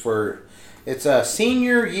the picture for. It's a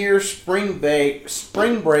senior year spring break.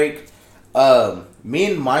 Me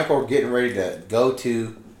and Michael are getting ready to go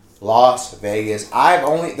to Las Vegas.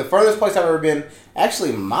 The furthest place I've ever been.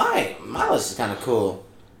 Actually, my list is kind of cool.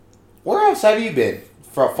 Where else have you been?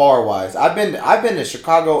 Far wise, I've been to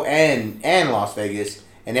Chicago and Las Vegas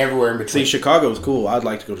and everywhere in between. See, Chicago's cool. I'd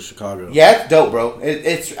like to go to Chicago. Yeah, it's dope, bro.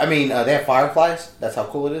 It's. I mean, they have fireflies. That's how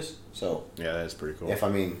cool it is. So Yeah, that's pretty cool.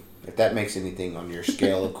 if that makes anything on your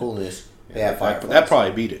scale of coolness, they have fireflies. That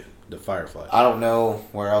probably beat it. The fireflies. I don't know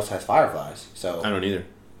where else has fireflies. So I don't either.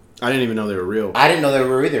 I didn't even know they were real. I didn't know they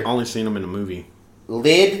were either. I only seen them in a movie.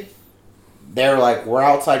 Lid, they're like, we're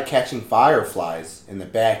outside catching fireflies in the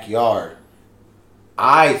backyard.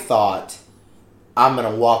 I thought I'm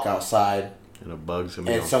gonna walk outside And a bug's gonna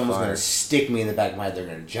be and on someone's fire. gonna stick me in the back of my head. They're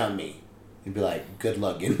gonna jump me and be like, "Good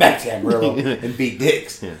luck getting back to Amarillo and beat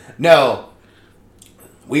dicks." Yeah. No,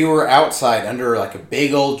 we were outside under like a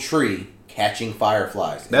big old tree catching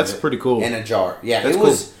fireflies. That's pretty cool. In a jar. Yeah, That's it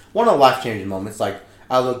was one of the life changing moments. Like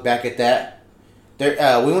I look back at that.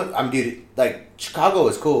 There, we went. Dude, like Chicago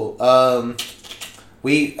is cool.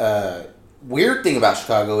 Weird thing about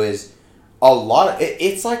Chicago is a lot of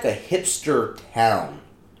it's like a hipster town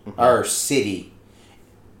or city.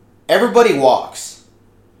 Everybody walks.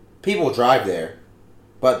 People drive there,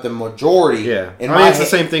 but the majority. Yeah, in I my mean, it's the head-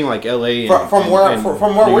 same thing like L.A. from where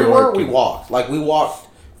New we were, York we and- walked. Like we walked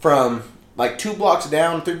from like 2 blocks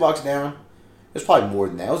down, 3 blocks down. It's probably more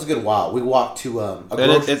than that. It was a good while. We walked to a And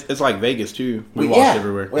grocery. it's like Vegas too. We walked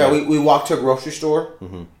everywhere. Yeah, we walked to a grocery store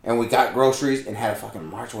Mhm. and we got groceries and had a fucking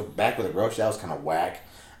march back with a grocery. That was kind of whack.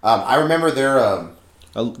 I remember their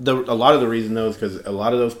A lot of the reason though is because a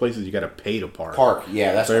lot of those places you got to pay to park. park.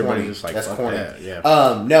 Yeah, that's So everybody's corny. just like, That's fuck corny. that,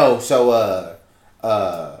 yeah. No, so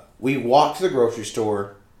we walked to the grocery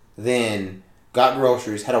store, then got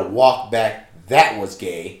groceries, had to walk back. That was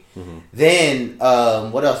gay. Mm-hmm. Then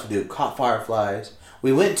what else we do? Caught fireflies.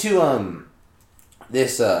 We went to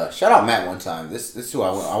this shout out Matt one time. This is who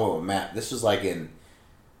I went with Matt. This was like in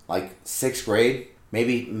like 6th grade,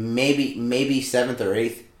 maybe 7th or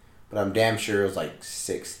 8th, but I'm damn sure it was like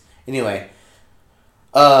 6th. Anyway,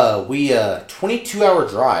 we 22-hour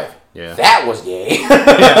drive. Yeah. That was gay.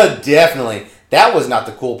 Definitely. That was not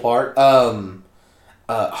the cool part.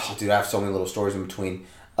 Dude, I have so many little stories in between.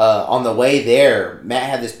 On the way there, Matt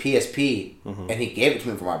had this PSP, and he gave it to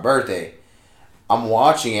me for my birthday. I'm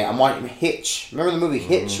watching it. I'm watching Hitch. Remember the movie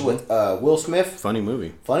Hitch with Will Smith? Funny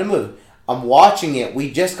movie. Funny movie. I'm watching it.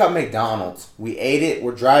 We just got McDonald's. We ate it.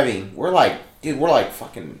 We're driving. We're like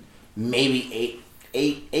fucking maybe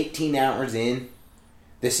 18 hours in.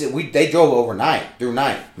 They drove overnight through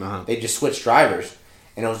night. Uh-huh. They just switched drivers,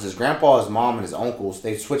 and it was his grandpa, his mom, and his uncles.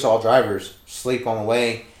 They switch all drivers, sleep on the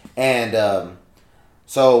way, and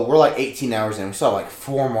so we're like 18 hours in. We still have like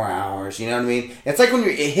 4 more hours. You know what I mean? It's like when you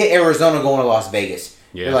hit Arizona going to Las Vegas.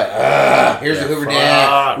 Yeah. You're like, here's the Hoover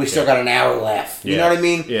Dam. fuck, We still got an hour left. You know what I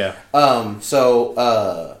mean? Yeah.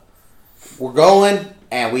 So we're going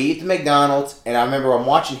and we eat the McDonald's, and I remember I'm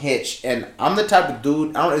watching Hitch, and I'm the type of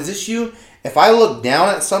dude. I don't know. Is this you? If I look down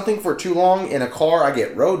at something for too long in a car, I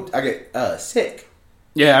get sick.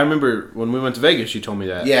 Yeah, I remember when we went to Vegas, you told me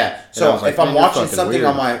that. Yeah. And So I was like, if I'm "Man, you're watching fucking something weird."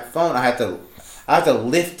 on my phone, I have to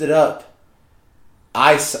lift it up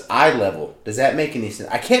eye level. Does that make any sense?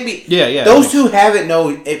 I can't be. Yeah. Those who haven't know,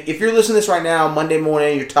 if you're listening to this right now, Monday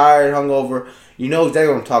morning, you're tired, hungover, you know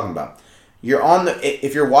exactly what I'm talking about. You're on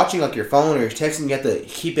if you're watching like your phone or you're texting, you have to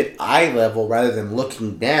keep it eye level rather than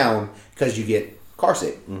looking down because you get car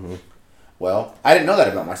sick. Mm-hmm. Well, I didn't know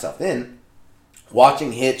that about myself then.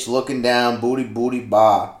 Watching Hitch, looking down, booty,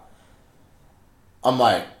 bah. I'm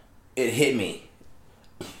like, it hit me.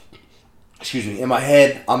 Excuse me. In my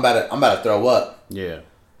head, I'm about to throw up. Yeah.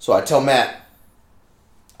 So I tell Matt,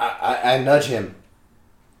 I nudge him.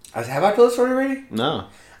 I said, have I told the story already? No.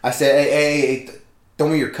 I said, hey, throw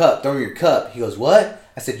me your cup. He goes, what?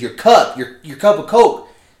 I said, your cup of Coke.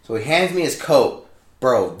 So he hands me his Coke.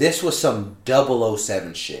 Bro, this was some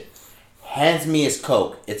 007 shit. Hands me his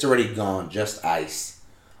Coke. It's already gone. Just ice.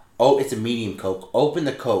 Oh, it's a medium Coke. Open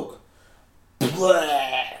the Coke.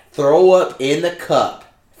 Blah. Throw up in the cup.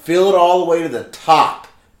 Fill it all the way to the top.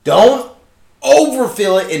 Don't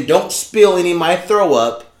overfill it and don't spill any of my throw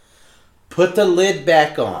up. Put the lid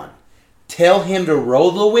back on. Tell him to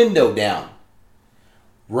roll the window down.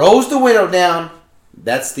 Rolls the window down.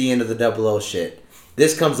 That's the end of the 00 shit.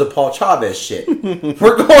 This comes the Paul Chavez shit.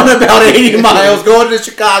 We're going about 80 miles going to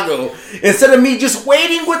Chicago. Instead of me just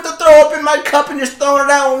waiting with the throw up in my cup and just throwing it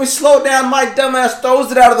out, when we slow down, my dumbass throws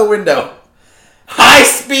it out of the window. High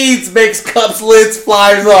speeds makes cups lids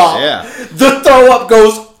flies off. Yeah. The throw up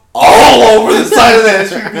goes all over the side of that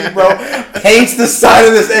SUV, bro. Paints the side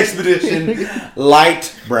of this Expedition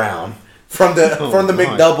light brown. From the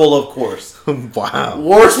McDouble, of course. Wow.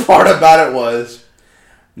 Worst part about it was,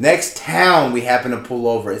 next town we happen to pull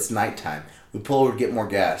over. It's nighttime. We pull over to get more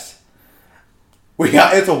gas.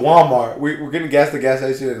 It's a Walmart. We're getting gas at the gas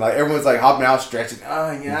station, and like everyone's like hopping out, stretching.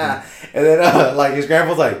 Oh yeah, and then like his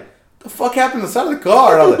grandpa's like, "The fuck happened to the side of the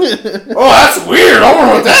car?" And I was like, "Oh, that's weird. I don't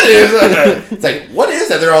know what that is." It's like, what is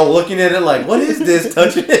that? They're all looking at it like, what is this?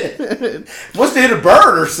 Touching it? Must have hit a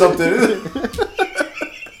bird or something.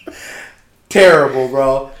 Terrible,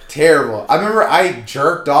 bro. Terrible. I remember I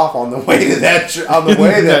jerked off on the way to that.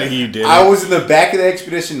 No, you didn't. I was in the back of the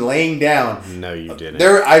Expedition laying down. No, you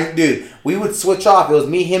didn't. Dude, we would switch off. It was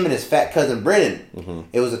me, him, and his fat cousin Brennan. Mm-hmm.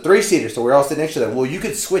 It was a 3-seater, so we were all sitting next to them. Well, you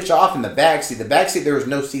could switch off in the back seat. The back seat, there was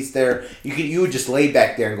no seats there. You would just lay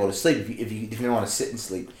back there and go to sleep if you didn't want to sit and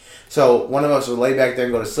sleep. So one of us would lay back there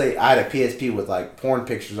and go to sleep. I had a PSP with like porn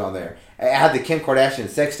pictures on there. I had the Kim Kardashian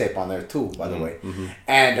sex tape on there too, by the way. Mm-hmm.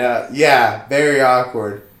 And yeah, very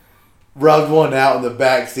awkward. Rubbed one out in the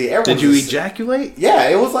back seat. Did you ejaculate? Yeah,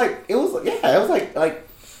 it was like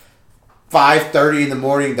 5:30 in the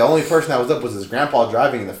morning. The only person that was up was his grandpa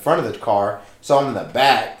driving in the front of the car, so I'm in the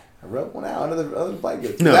back. I rubbed one out under the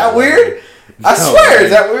blanket. Is that weird? I swear,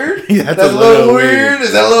 is that weird? Yeah, that's a little weird.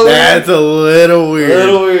 Is that a little weird? That's a little weird. A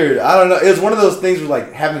little weird. I don't know. It was one of those things where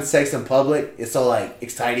like having sex in public is so like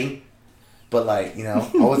exciting, but like I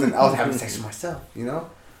was having sex with myself.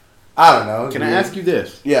 I don't know. Can I ask you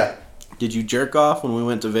this? Yeah. Did you jerk off when we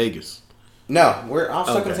went to Vegas? No, I was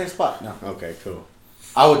stuck in the same spot. No. Okay, cool.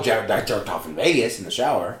 I jerked off in Vegas in the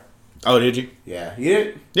shower. Oh, did you? Yeah. You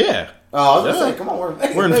did? Yeah. Oh, I was going to say, come on, we're in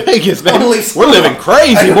Vegas. We're in Vegas, man. We're living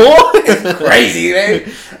crazy, boy. It's crazy, man.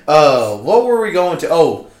 What were we going to?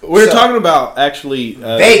 Oh. We were talking about, actually,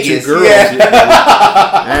 Vegas, 2 girls.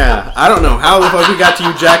 Yeah. I don't know how the fuck we got to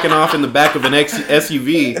you jacking off in the back of an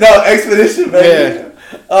SUV. No, Expedition, man. Yeah.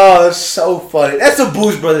 Oh, that's so funny. That's a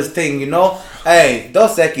Booze Brothers thing, Hey,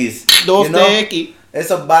 Dos Equis. Equis.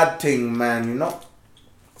 It's a bad thing, man,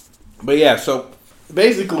 But yeah, so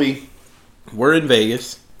basically, we're in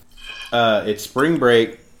Vegas. It's spring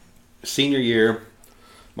break, senior year.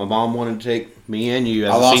 My mom wanted to take me and you as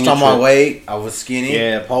a senior trip. I lost all my weight. I was skinny.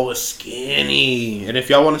 Yeah, Paul was skinny. And if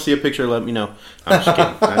y'all want to see a picture, let me know. I'm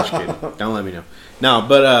just kidding. Don't let me know. No,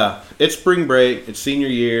 but it's spring break. It's senior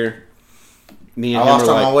year. Me and I lost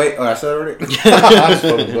all my weight. Oh, I said it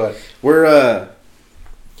already? We're,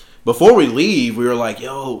 before we leave, we were like,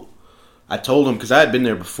 yo, I told him, because I had been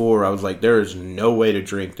there before, I was like, there is no way to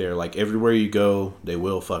drink there. Like, everywhere you go, they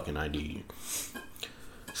will fucking ID you.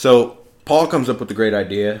 So, Paul comes up with a great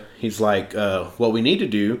idea. He's like, what we need to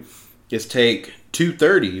do is take 2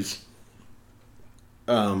 30s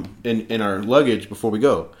in our luggage before we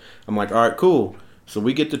go. I'm like, all right, cool. So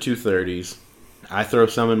we get the 2 30s. I throw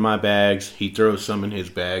some in my bags. He throws some in his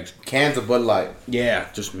bags. Cans of Bud Light. Yeah,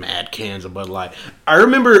 just mad cans of Bud Light. I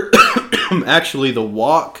remember actually the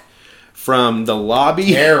walk from the lobby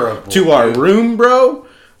Terrible, to our dude. room, bro.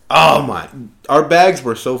 Oh my, our bags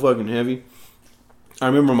were so fucking heavy. I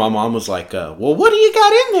remember my mom was like, well, what do you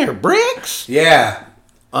got in there, bricks? Yeah.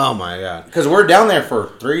 Oh my God. Because we're down there for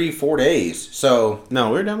 3-4 days. So, No,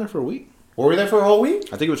 we were down there for a week. were we there for a whole week?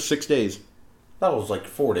 I think it was 6 days. That was like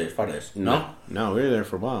 4 days, 5 days. No? No, we were there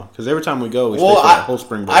for a while. Because every time we go, we Well, stay for the whole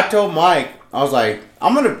spring break. I told Mike, I was like,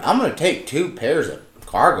 I'm gonna take 2 pairs of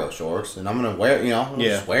cargo shorts, and I'm gonna wear,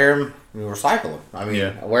 just wear them and recycle them. I mean,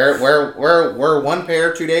 Yeah. wear one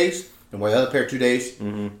pair 2 days, and wear the other pair 2 days.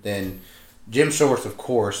 Mm-hmm. Then gym shorts, of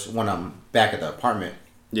course, when I'm back at the apartment.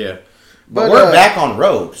 Yeah. But we're back on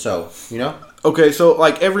road, so Okay, so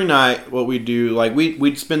like every night, what we do, like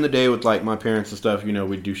we'd spend the day with like my parents and stuff.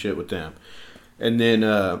 We'd do shit with them, and then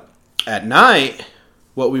at night,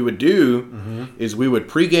 what we would do is we would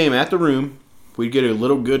pregame at the room. We'd get a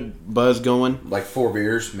little good buzz going. like 4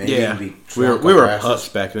 beers, maybe. Yeah, Be we drunk were off our pups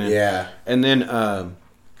asses. back then. Yeah, And then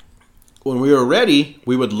when we were ready,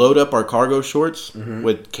 we would load up our cargo shorts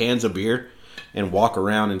with cans of beer and walk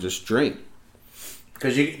around and just drink.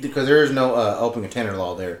 because there is no open container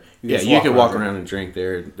law there. Yeah, you can walk around and drink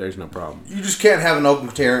there. There's no problem. You just can't have an open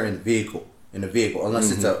container in the vehicle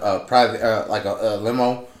unless it's a private, like a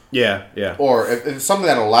limo, Yeah, yeah. or if it's something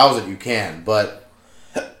that allows it, you can. But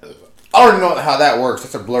I don't know how that works.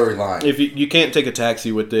 That's a blurry line. If you can't take a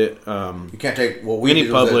taxi with it, You can't take Any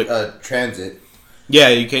did was public- a transit. yeah,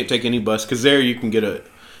 you can't take any bus because there you can get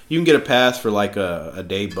a pass for like a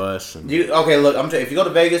day bus. And, Okay, look, I'm telling you, if you go to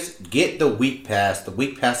Vegas, get the week pass. The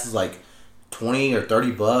week pass is like $20 or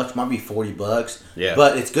 $30, might be $40. Yeah.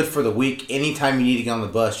 But it's good for the week. Anytime you need to get on the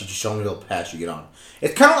bus, you just show me the pass, you get on.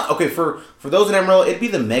 It's kind of like, okay, for those in Amarillo, it'd be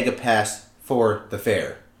the mega pass for the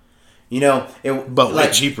fair. but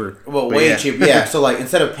way cheaper. Well, But way yeah. cheaper. Yeah. So like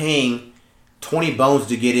instead of paying 20 bones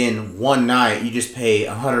to get in one night, you just pay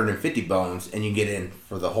 150 bones and you get in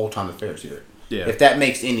for the whole time the fair's here. Yeah. If that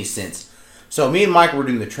makes any sense. So me and Mike were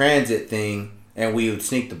doing the transit thing, and we would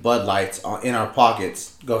sneak the Bud Lights in our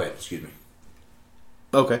pockets. Go ahead. Excuse me.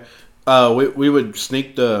 Okay. We would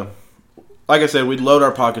sneak like I said, we'd load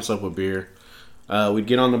our pockets up with beer. We'd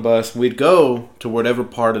get on the bus. We'd go to whatever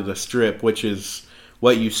part of the strip, which is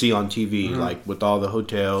what you see on TV, like with all the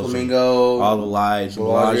hotels, and Flamingo, all the lights,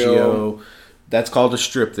 Bellagio. Bellagio. That's called a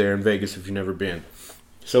strip there in Vegas if you've never been.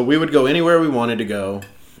 So we would go anywhere we wanted to go.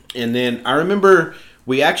 And then I remember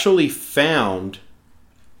we actually found,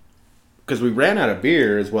 because we ran out of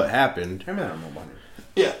beer is what happened. I don't know about it.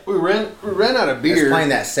 Yeah, we ran out of It's beer. playing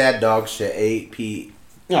that sad dog shit. AP.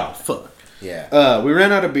 Oh, fuck. Yeah. We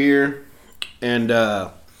ran out of beer, and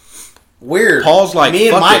Weird. Paul's like, me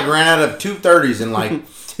and fuck Mike it. ran out of 230s in like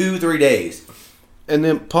 2-3 days.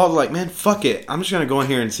 then Paul's like, man, fuck it. I'm just going to go in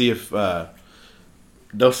here and see if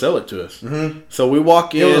they'll sell it to us. Mm-hmm. So we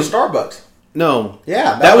walk in. It was a Starbucks. No.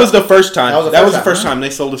 Yeah, That was the first time. That was the the first first time they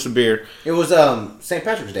sold us a beer. It was St.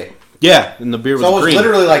 Patrick's Day. Yeah, and the beer was So it was green.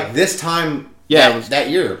 literally like this time. Yeah, that, it was- that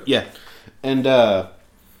year. Yeah. And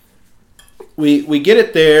we get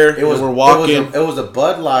it there, It was. and we're walking. It was a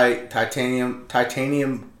Bud Light titanium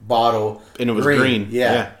bottle, And it was green.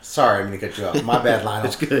 Yeah. Yeah. Sorry, I'm gonna cut you off. My bad, Lionel.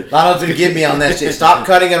 It's good. Lionel's gonna get me on that shit. Stop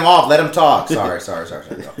cutting him off. Let him talk. Sorry.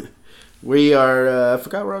 Go. We are, I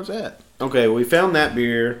forgot where I was at. Okay, we found that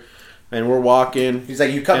beer, and we're walking. He's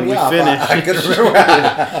like, you cut And me we off. finished. I couldn't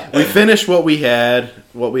remember. We finished what we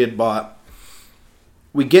had bought.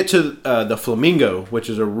 We get to the Flamingo, which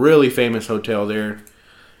is a really famous hotel there.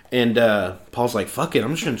 And Paul's like, fuck it,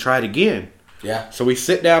 I'm just going to try it again. Yeah. So we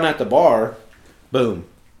sit down at the bar. Boom.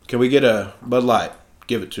 Can we get a Bud Light?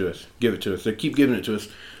 Give it to us. They keep giving it to us.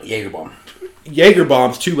 Jaeger bomb. Jaeger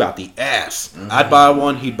bombs, too, out the ass. Mm-hmm. I'd buy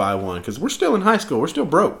one, he'd buy one. Because we're still in high school. We're still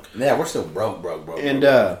broke. Yeah, we're still broke. And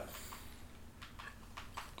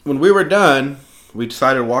when we were done, we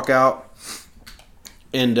decided to walk out.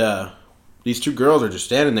 And these 2 girls are just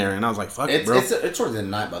standing there. And I was like, fuck it, bro. It's towards the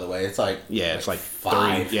night, by the way. It's like It's like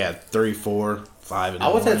 5. 3. Yeah, 3, 4, 5 in the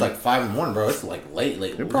I would say it's morning. like 5 in the morning, bro. It's like late.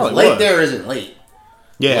 It probably late was. there isn't late.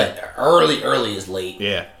 Yeah. Like, early is late.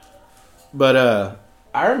 Yeah. But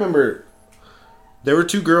I remember there were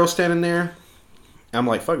 2 girls standing there. I'm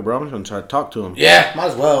like, fuck it, bro. I'm just going to try to talk to them. Yeah, might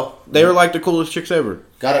as well. They were like the coolest chicks ever.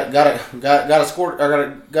 Gotta score.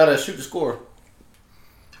 Or gotta shoot the score.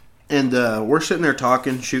 And we're sitting there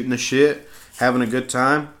talking, shooting the shit, having a good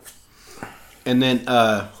time. And then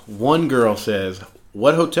one girl says,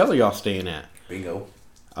 what hotel are y'all staying at? Bingo.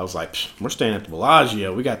 I was like, we're staying at the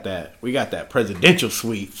Bellagio. We got that presidential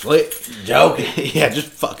suite. Slick. Joking. Yeah, just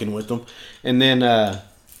fucking with them. And then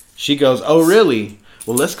she goes, oh, really?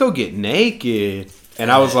 Well, let's go get naked. And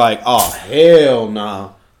I was like, oh, hell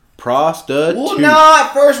nah. Prostitute. Well, no,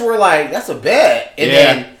 at first we're like, that's a bet.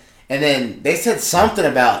 And then they said something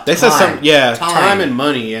about They time. said something, time and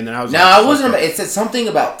money. And then I was no, like, it wasn't about, it said something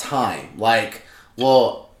about time. Like,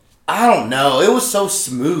 well, I don't know. It was so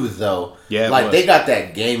smooth, though. Yeah, it like, was. they got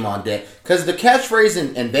that game on deck. Because the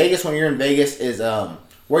catchphrase in Vegas, when you're in Vegas, is,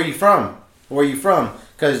 where are you from? Where are you from?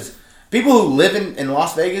 Because people who live in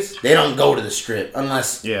Las Vegas, they don't go to the Strip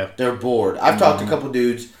unless they're bored. I've talked to a couple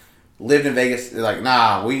dudes, lived in Vegas, they're like,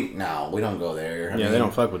 nah, we don't go there. I mean, they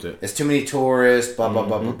don't fuck with it. It's too many tourists, blah, blah,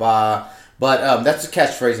 blah, blah, blah. But that's the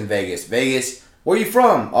catchphrase in Vegas. Vegas, where are you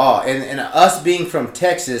from? Oh, and us being from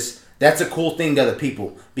Texas, that's a cool thing to other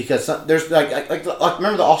people because there's like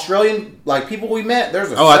remember the Australian people we met?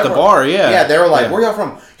 There's at the bar, yeah. They were like, "Where y'all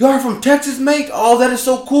from? Y'all from Texas, mate? Oh, that is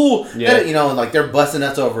so cool." Yeah, and like they're busting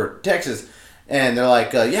us over Texas, and they're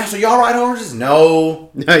like, "Yeah, so y'all ride horses? No,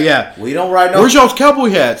 yeah, we don't ride. No. Where's y'all's cowboy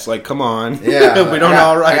hats? Like, come on, yeah, we don't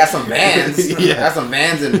all ride. I got some Vans, I got some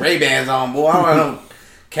Vans and Ray Bans on, boy. I don't know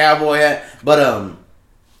cowboy hat, but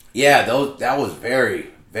yeah, that was very,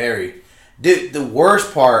 very. Dude, the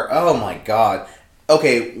worst part, oh my god.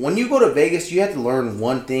 Okay, when you go to Vegas, you have to learn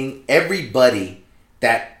one thing. Everybody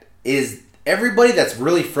that's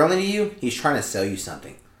really friendly to you, he's trying to sell you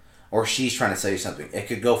something. Or she's trying to sell you something. It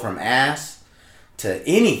could go from ass to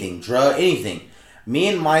anything, drug, anything. Me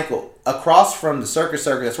and Michael, across from the Circus,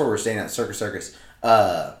 that's where we're staying at, Circus.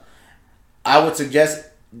 I would suggest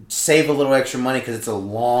save a little extra money because it's a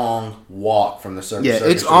long walk from the Circus. Yeah,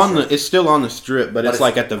 it's still on the Strip, but it's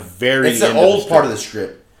like at the very end. It's the old part of the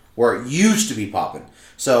Strip where it used to be popping.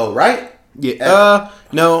 So, right? Yeah.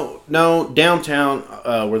 No, downtown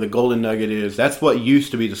where the Golden Nugget is. That's what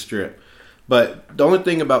used to be the Strip. But the only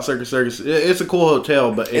thing about Circus, it's a cool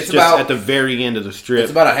hotel, but it's just at the very end of the Strip.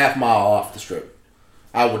 It's about a half mile off the Strip,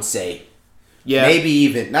 I would say. Yeah, maybe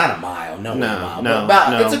even not a mile. No,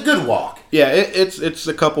 it's a good walk. Yeah, it's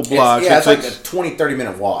a couple blocks. It's like a 20-30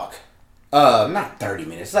 minute walk. Not 30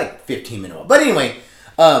 minutes. It's like 15-minute walk. But anyway,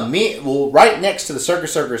 right next to the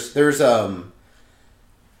Circus, there's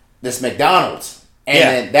this McDonald's,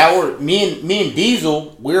 and then me and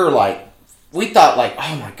Diesel. We thought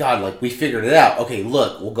oh my god, we figured it out. Okay,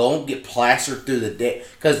 look, we'll go and get plastered through the day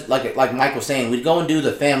because like Mike was saying, we'd go and do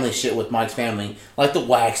the family shit with Mike's family, like the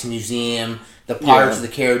Wax Museum, the Pirates of the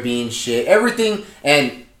Caribbean shit, everything,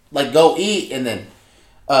 and go eat. And then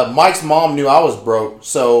Mike's mom knew I was broke,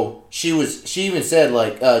 so she even said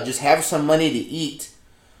just have some money to eat.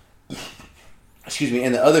 Excuse me,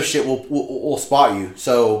 and the other shit will spot you.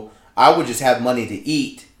 So I would just have money to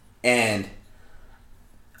eat, and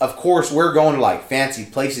of course we're going to fancy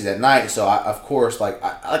places at night. So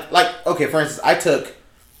okay, for instance, I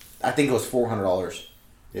think it was $400,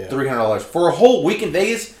 $300 for a whole week in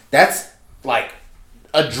Vegas. That's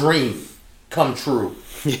a dream come true.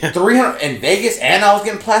 Yeah. $300 in Vegas, and I was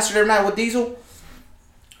getting plastered every night with Diesel.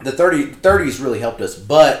 The 30s really helped us,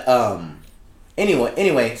 but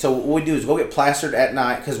anyway, so what we do is go get plastered at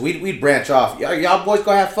night because we'd branch off. Y'all boys go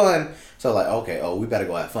have fun. So we better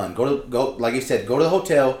go have fun. Go like you said, go to the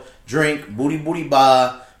hotel, drink, booty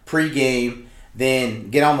ba, pregame,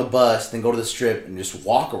 then get on the bus, then go to the Strip and just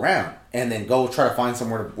walk around, and then go try to find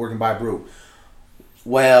somewhere where we can buy a brew.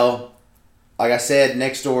 Well, like I said,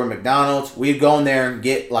 next door McDonald's, we'd go in there and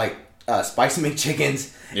get spicy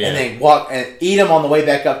McChickens, and then walk and eat them on the way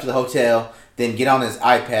back up to the hotel. Then get on his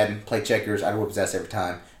iPad and play checkers. I'd whip his ass every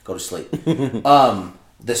time. Go to sleep.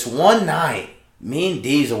 This one night, me and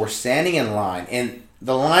Diesel were standing in line, and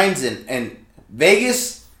the lines in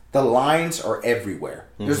Vegas, the lines are everywhere.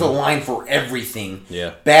 Mm-hmm. There's a line for everything.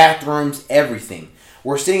 Yeah. Bathrooms, everything.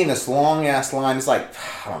 We're sitting in this long ass line. It's I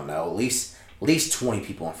don't know, at least 20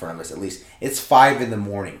 people in front of us. At least it's 5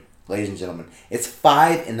 a.m, ladies and gentlemen. It's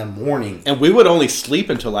 5 a.m, and we would only sleep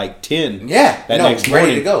until 10. Yeah, next ready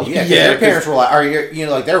morning. To go. Yeah, your parents were "Are you?"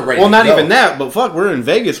 They're ready. Well, to not go. even that, but fuck, we're in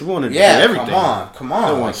Vegas. We want to do everything. Come on. I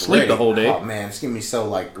don't want to sleep the whole day. Oh man, it's getting me so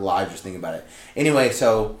live just thinking about it. Anyway,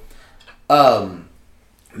 so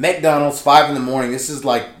McDonald's 5 a.m. This is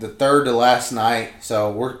the third to last night.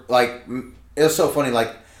 So we're it was so funny.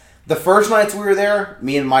 The first nights we were there,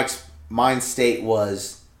 me and Mike's mind state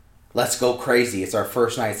was, let's go crazy. It's our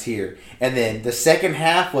first nights here. And then the second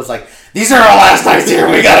half was these are our last nights here.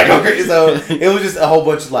 We gotta go crazy. So it was just a whole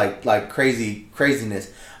bunch of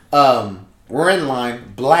craziness. We're in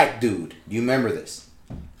line. Black dude. You remember this?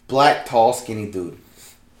 Black, tall, skinny dude.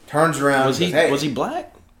 Turns around. Was he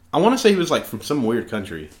black? I want to say he was like from some weird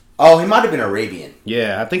country. Oh, he might have been Arabian.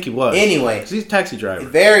 Yeah, I think he was. Anyway, 'cause he's a taxi driver.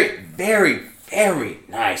 Very, very, very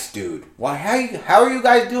nice dude. Why? How are you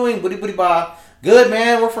guys doing? Booty booty ba. Good,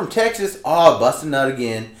 man. We're from Texas. Oh, busting nut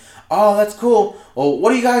again. Oh, that's cool. Well,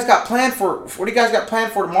 what do you guys got planned for? What do you guys got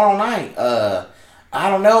planned for tomorrow night? I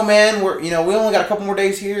don't know, man. We only got a couple more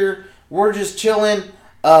days here. We're just chilling.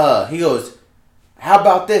 He goes, how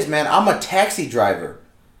about this, man? I'm a taxi driver.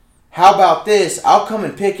 How about this? I'll come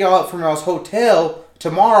and pick y'all up from y'all's hotel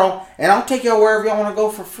tomorrow, and I'll take y'all wherever y'all want to go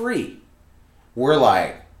for free. We're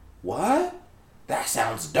like, what? That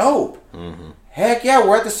sounds dope. Mm-hmm. Heck yeah,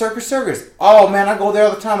 we're at the Circus. Oh, man, I go there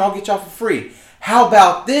all the time. I'll get y'all for free. How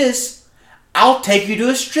about this? I'll take you to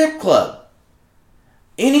a strip club.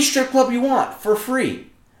 Any strip club you want for free.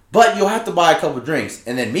 But you'll have to buy a couple drinks.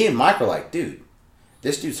 And then me and Mike are like, dude,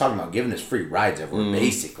 this dude's talking about giving us free rides everywhere,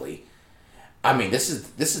 basically. I mean, this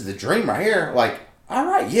is the dream right here. Like, all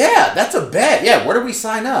right, yeah, that's a bet. Yeah, where do we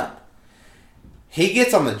sign up? He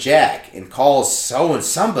gets on the jack and calls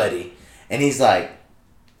somebody, and he's like,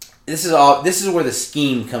 this is where the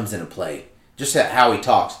scheme comes into play. Just how he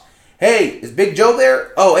talks. Hey, is Big Joe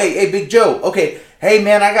there? Oh, hey, Big Joe. Okay, hey,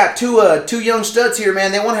 man, I got two young studs here,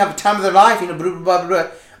 man. They want to have a time of their life, blah, blah, blah, blah.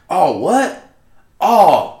 Oh, what?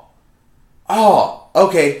 Oh,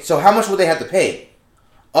 okay, so how much would they have to pay?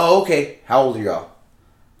 Oh, okay, how old are y'all?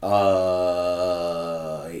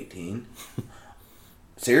 18.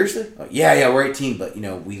 Seriously? Oh, yeah, we're 18, but,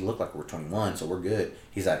 we look like we're 21, so we're good.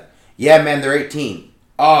 He's like, yeah, man, they're 18.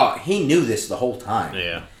 Oh, he knew this the whole time.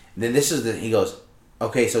 Yeah. And then he goes,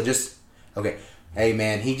 okay, hey,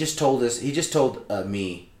 man, he just told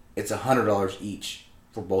me it's $100 each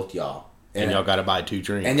for both y'all. And y'all got to buy 2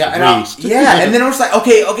 drinks. And then it was like,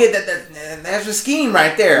 okay, that's a scheme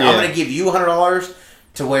right there. Yeah. I'm going to give you $100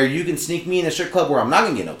 to where you can sneak me in a strip club where I'm not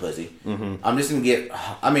going to get no pussy. Mm-hmm. I'm just going to get,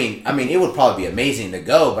 I mean, it would probably be amazing to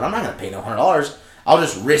go, but I'm not going to pay no $100. I'll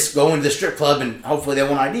just risk going to the strip club and hopefully they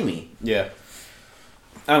won't ID me. Yeah.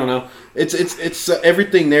 I don't know. It's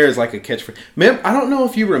everything there is like a catchphrase. Man, I don't know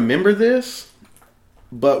if you remember this,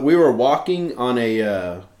 but we were walking on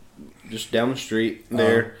a, just down the street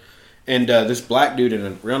there. And this black dude in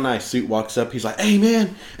a real nice suit walks up. He's like, hey,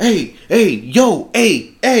 man. Hey, yo,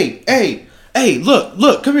 hey,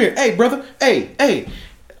 look, come here. Hey, brother. Hey.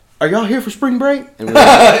 Are y'all here for spring break? And we're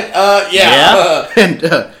like, yeah.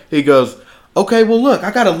 And he goes, okay, well, look,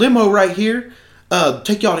 I got a limo right here.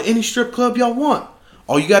 Take y'all to any strip club y'all want.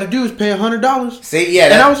 All you got to do is pay $100. See, yeah.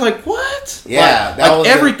 And I was like, what? Yeah. Like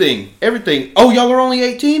everything. Oh, y'all are only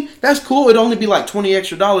 18? That's cool. It'd only be like $20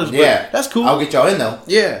 extra. But yeah. That's cool. I'll get y'all in, though.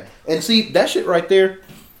 Yeah. And see, that shit right there.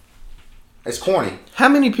 It's corny. How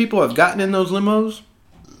many people have gotten in those limos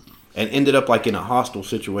and ended up like in a hostile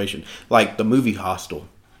situation? Like the movie Hostel.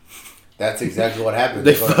 That's exactly what happened.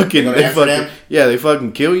 They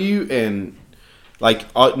fucking kill you, and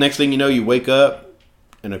like next thing you know, you wake up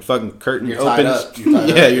and a fucking curtain opens.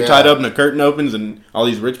 You're tied up and a curtain opens and all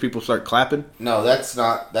these rich people start clapping. No, that's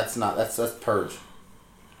Purge.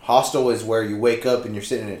 Hostel is where you wake up and you're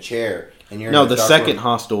sitting in a chair and you're the second room.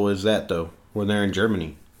 Hostel is that though, when they're in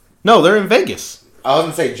Germany. No, they're in Vegas. I was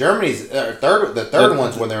gonna say Germany's the third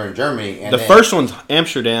one's when they're in Germany. And first one's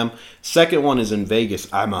Amsterdam. Second one is in Vegas.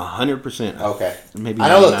 I'm 100% okay. Maybe I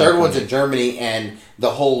know the third one's in Germany, and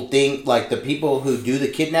the whole thing, like the people who do the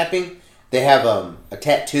kidnapping, they have a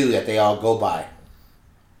tattoo that they all go by.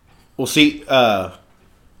 Well, see, the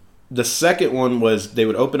second one was they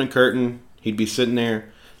would open a curtain. He'd be sitting there.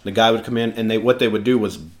 The guy would come in, and what they would do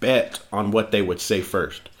was bet on what they would say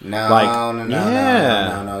first.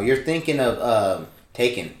 No. You're thinking of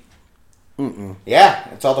Taken. Mm-mm. Yeah,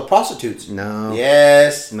 it's all the prostitutes. No.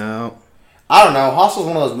 Yes. No. I don't know. Hostel's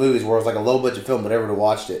one of those movies where it's like a low budget film, but everyone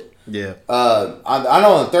watched it. Yeah. I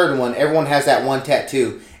know in the third one, everyone has that one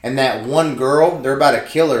tattoo, and that one girl, they're about to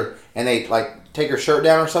kill her, and they like take her shirt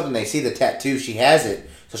down or something. They see the tattoo, she has it.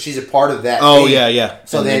 So she's a part of that. Oh, thing. Yeah.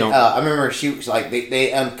 So and then I remember she was like,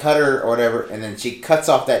 they uncut her or whatever, and then she cuts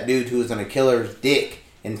off that dude who was going to kill her's dick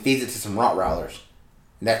and feeds it to some Rottweilers.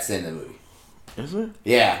 And that's the end of the movie. Is it?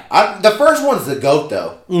 Yeah. The first one's the GOAT,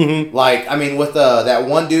 though. Mm-hmm. Like, I mean, with that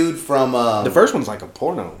one dude from... the first one's like a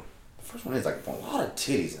porno. The first one is like a lot of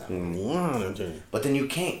titties. A lot of titties. But then you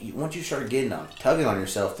can't... Once you start tugging on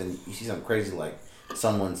yourself, then you see something crazy like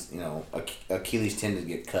someone's, Achilles tendon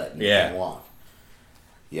get cut and you can't walk.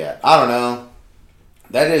 Yeah, I don't know.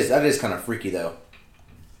 That is kind of freaky though.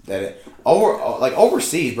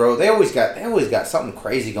 Overseas, bro, they always got something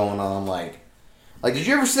crazy going on. Like, did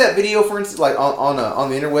you ever see that video? For instance, like on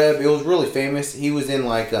the interweb, it was really famous. He was in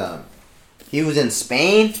he was in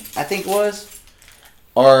Spain, I think it was,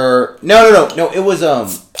 or no, it was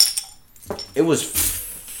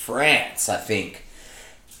France, I think.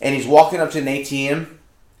 And he's walking up to an ATM,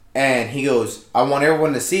 and he goes, "I want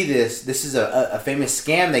everyone to see this. This is a famous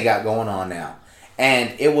scam they got going on now."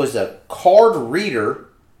 And it was a card reader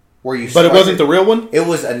where you. But it wasn't the real one. It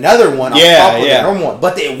was another one on top of the normal one,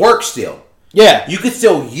 but it worked still. Yeah, you could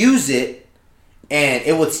still use it, and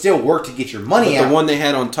it would still work to get your money out. The one they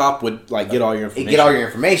had on top would get all your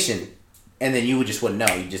information. And then you would just wouldn't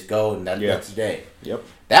know. You just go, and that's the day. Yep.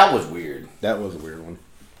 That was weird. That was a weird one.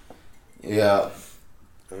 Yeah.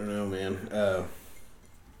 I don't know, man.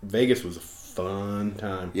 Vegas was a fun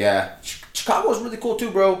time. Yeah. Chicago was really cool, too,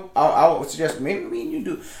 bro. I would suggest maybe me and you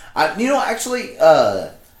do. Actually,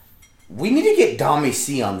 we need to get Dommy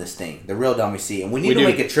C on this thing. The real Dommy C. And we need to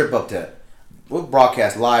make a trip up to... We'll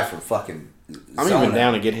broadcast live from fucking I'm Zona. even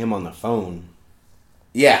down to get him on the phone.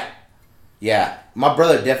 Yeah. Yeah. My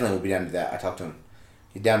brother definitely would be down to that. I talked to him.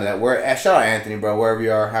 He's down to that. Shout out Anthony, bro. Wherever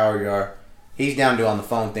you are, however you are. He's down to on the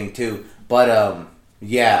phone thing, too. But,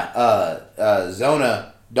 Zona...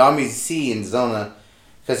 Dommy C in Zona,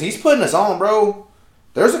 because he's putting us on, bro.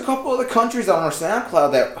 There's a couple other countries on our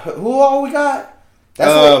SoundCloud that who all we got?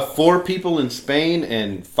 That's 4 people in Spain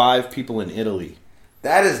and 5 people in Italy.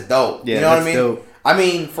 That is dope. Yeah, you know what I mean? Dope. I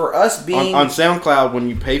mean, for us being on SoundCloud, when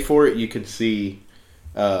you pay for it, you can see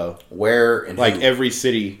where and who. every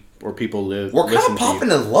city where people live. We're kind of popping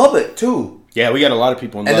to Lubbock too. Yeah, we got a lot of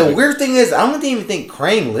people in Lubbock. And the weird thing is, I don't even think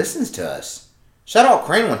Crane listens to us. Shout out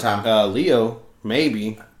Crane one time. Leo.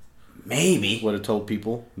 Maybe would have told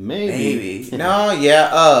people. Maybe. No,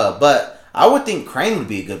 yeah. But I would think Crane would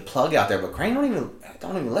be a good plug out there. But Crane don't even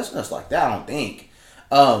listen to us like that. I don't think.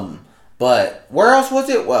 But where else was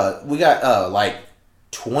it? We got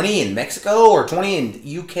 20 in Mexico or 20 in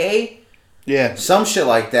UK. Yeah, some shit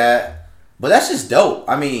like that. But that's just dope.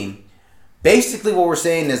 I mean, basically what we're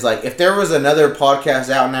saying is if there was another podcast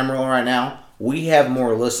out in Amarillo right now. We have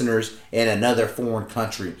more listeners in another foreign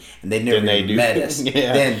country, and they never met us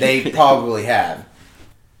than they probably have.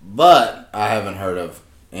 But I haven't heard of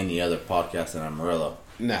any other podcast in Amarillo.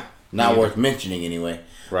 No. Not worth mentioning anyway.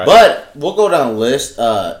 Right. But we'll go down the list.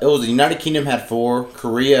 It was the United Kingdom had 4,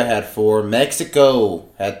 Korea had 4, Mexico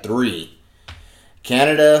had 3,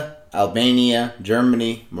 Canada, Albania,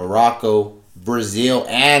 Germany, Morocco, Brazil,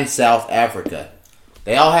 and South Africa.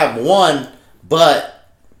 They all have 1, but...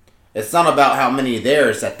 It's not about how many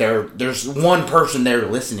there. It's that there's one person there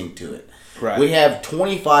listening to it. Right. We have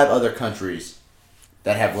 25 other countries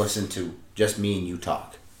that have listened to just me and you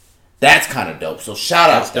talk. That's kind of dope. So shout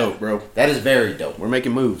out. That's dope, bro. That is very dope. We're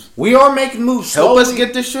making moves. We are making moves. Help us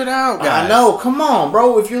get this shit out, guys. I know. Come on,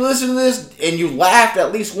 bro. If you're listening to this and you laughed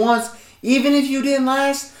at least once, even if you didn't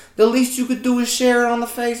laugh, the least you could do is share it on the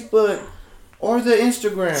Facebook or the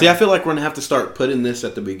Instagram. See, I feel like we're going to have to start putting this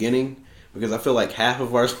at the beginning. Because I feel like half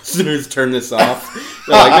of our listeners turn this off.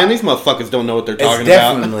 They're like, man, these motherfuckers don't know what they're talking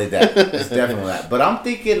about. It's definitely that. But I'm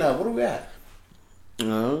thinking, what are we at?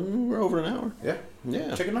 We're over an hour. Yeah.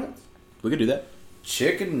 Chicken nuggets? We could do that.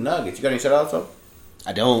 Chicken nuggets. You got any shout outs, though?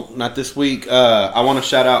 I don't. Not this week. I want to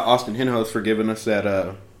shout out Austin Hinhos for giving us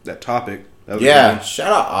that topic. That was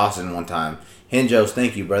shout out Austin one time. Hinjos,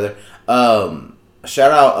 thank you, brother.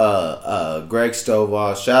 Shout out Greg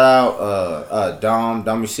Stovall. Shout out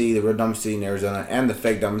Dommy C, the real Dommy C in Arizona, and the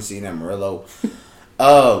fake Dommy C in Amarillo.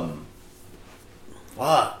 Fuck.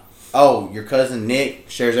 Oh, your cousin Nick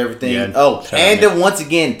shares everything. Yeah, Panda once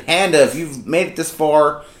again. Panda, if you've made it this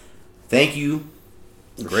far, thank you.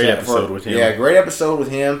 Great episode with him. Yeah, great episode with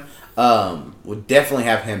him. We'll definitely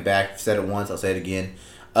have him back. I've said it once, I'll say it again.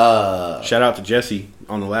 Shout out to Jesse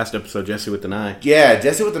on the last episode, Jesse with the 9. Yeah,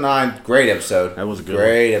 Jesse with the 9, great episode. That was a good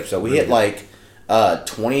great episode. We hit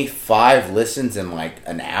 25 listens in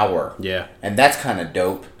an hour. Yeah. And that's kind of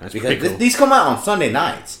dope. That's because cool. These come out on Sunday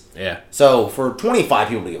nights. Yeah. So for 25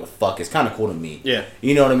 people to give a fuck, it's kind of cool to me. Yeah.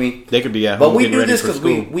 You know what I mean? They could be at home. But we do this because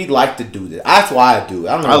we like to do this. That's why I do it.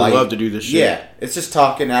 I love to do this shit. Yeah. It's just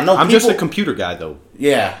talking. I know I'm just a computer guy though.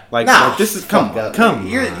 Yeah. This is come.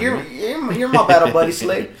 You're my battle buddy,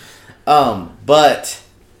 Slick. But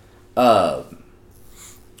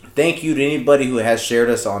thank you to anybody who has shared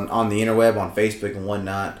us on the interweb, on Facebook and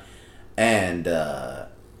whatnot. And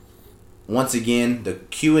once again, the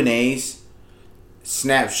Q&As,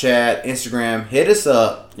 Snapchat, Instagram, hit us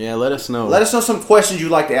up. Yeah, let us know. Let us know some questions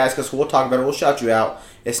you'd like to ask us. We'll talk about it. We'll shout you out.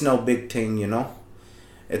 It's no big thing, you know.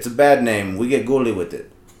 It's a bad name. We get ghouly with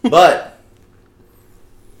it. But,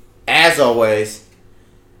 as always,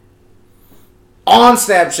 on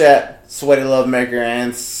Snapchat, Sweaty Love Maker,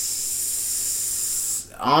 and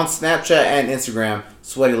on Snapchat and Instagram,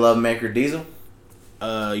 Sweaty Love Maker Diesel.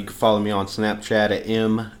 You can follow me on Snapchat at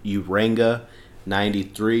MUranga.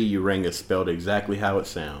 93, Urenga spelled exactly how it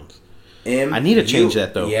sounds. M. I need to change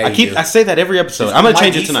that though. Yeah, I say that every episode. Just I'm gonna Mike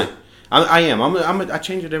change it Diesel. tonight. I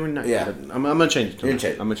change it every night. Yeah. I'm gonna change it tonight. change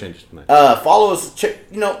it. I'm gonna change it tonight. Follow us. Check.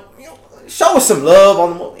 Show us some love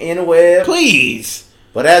on the interweb. Please.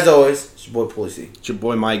 But as always, it's your boy Pulley C. It's your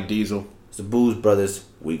boy Mike Diesel. It's the Booze Brothers.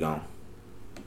 We gone.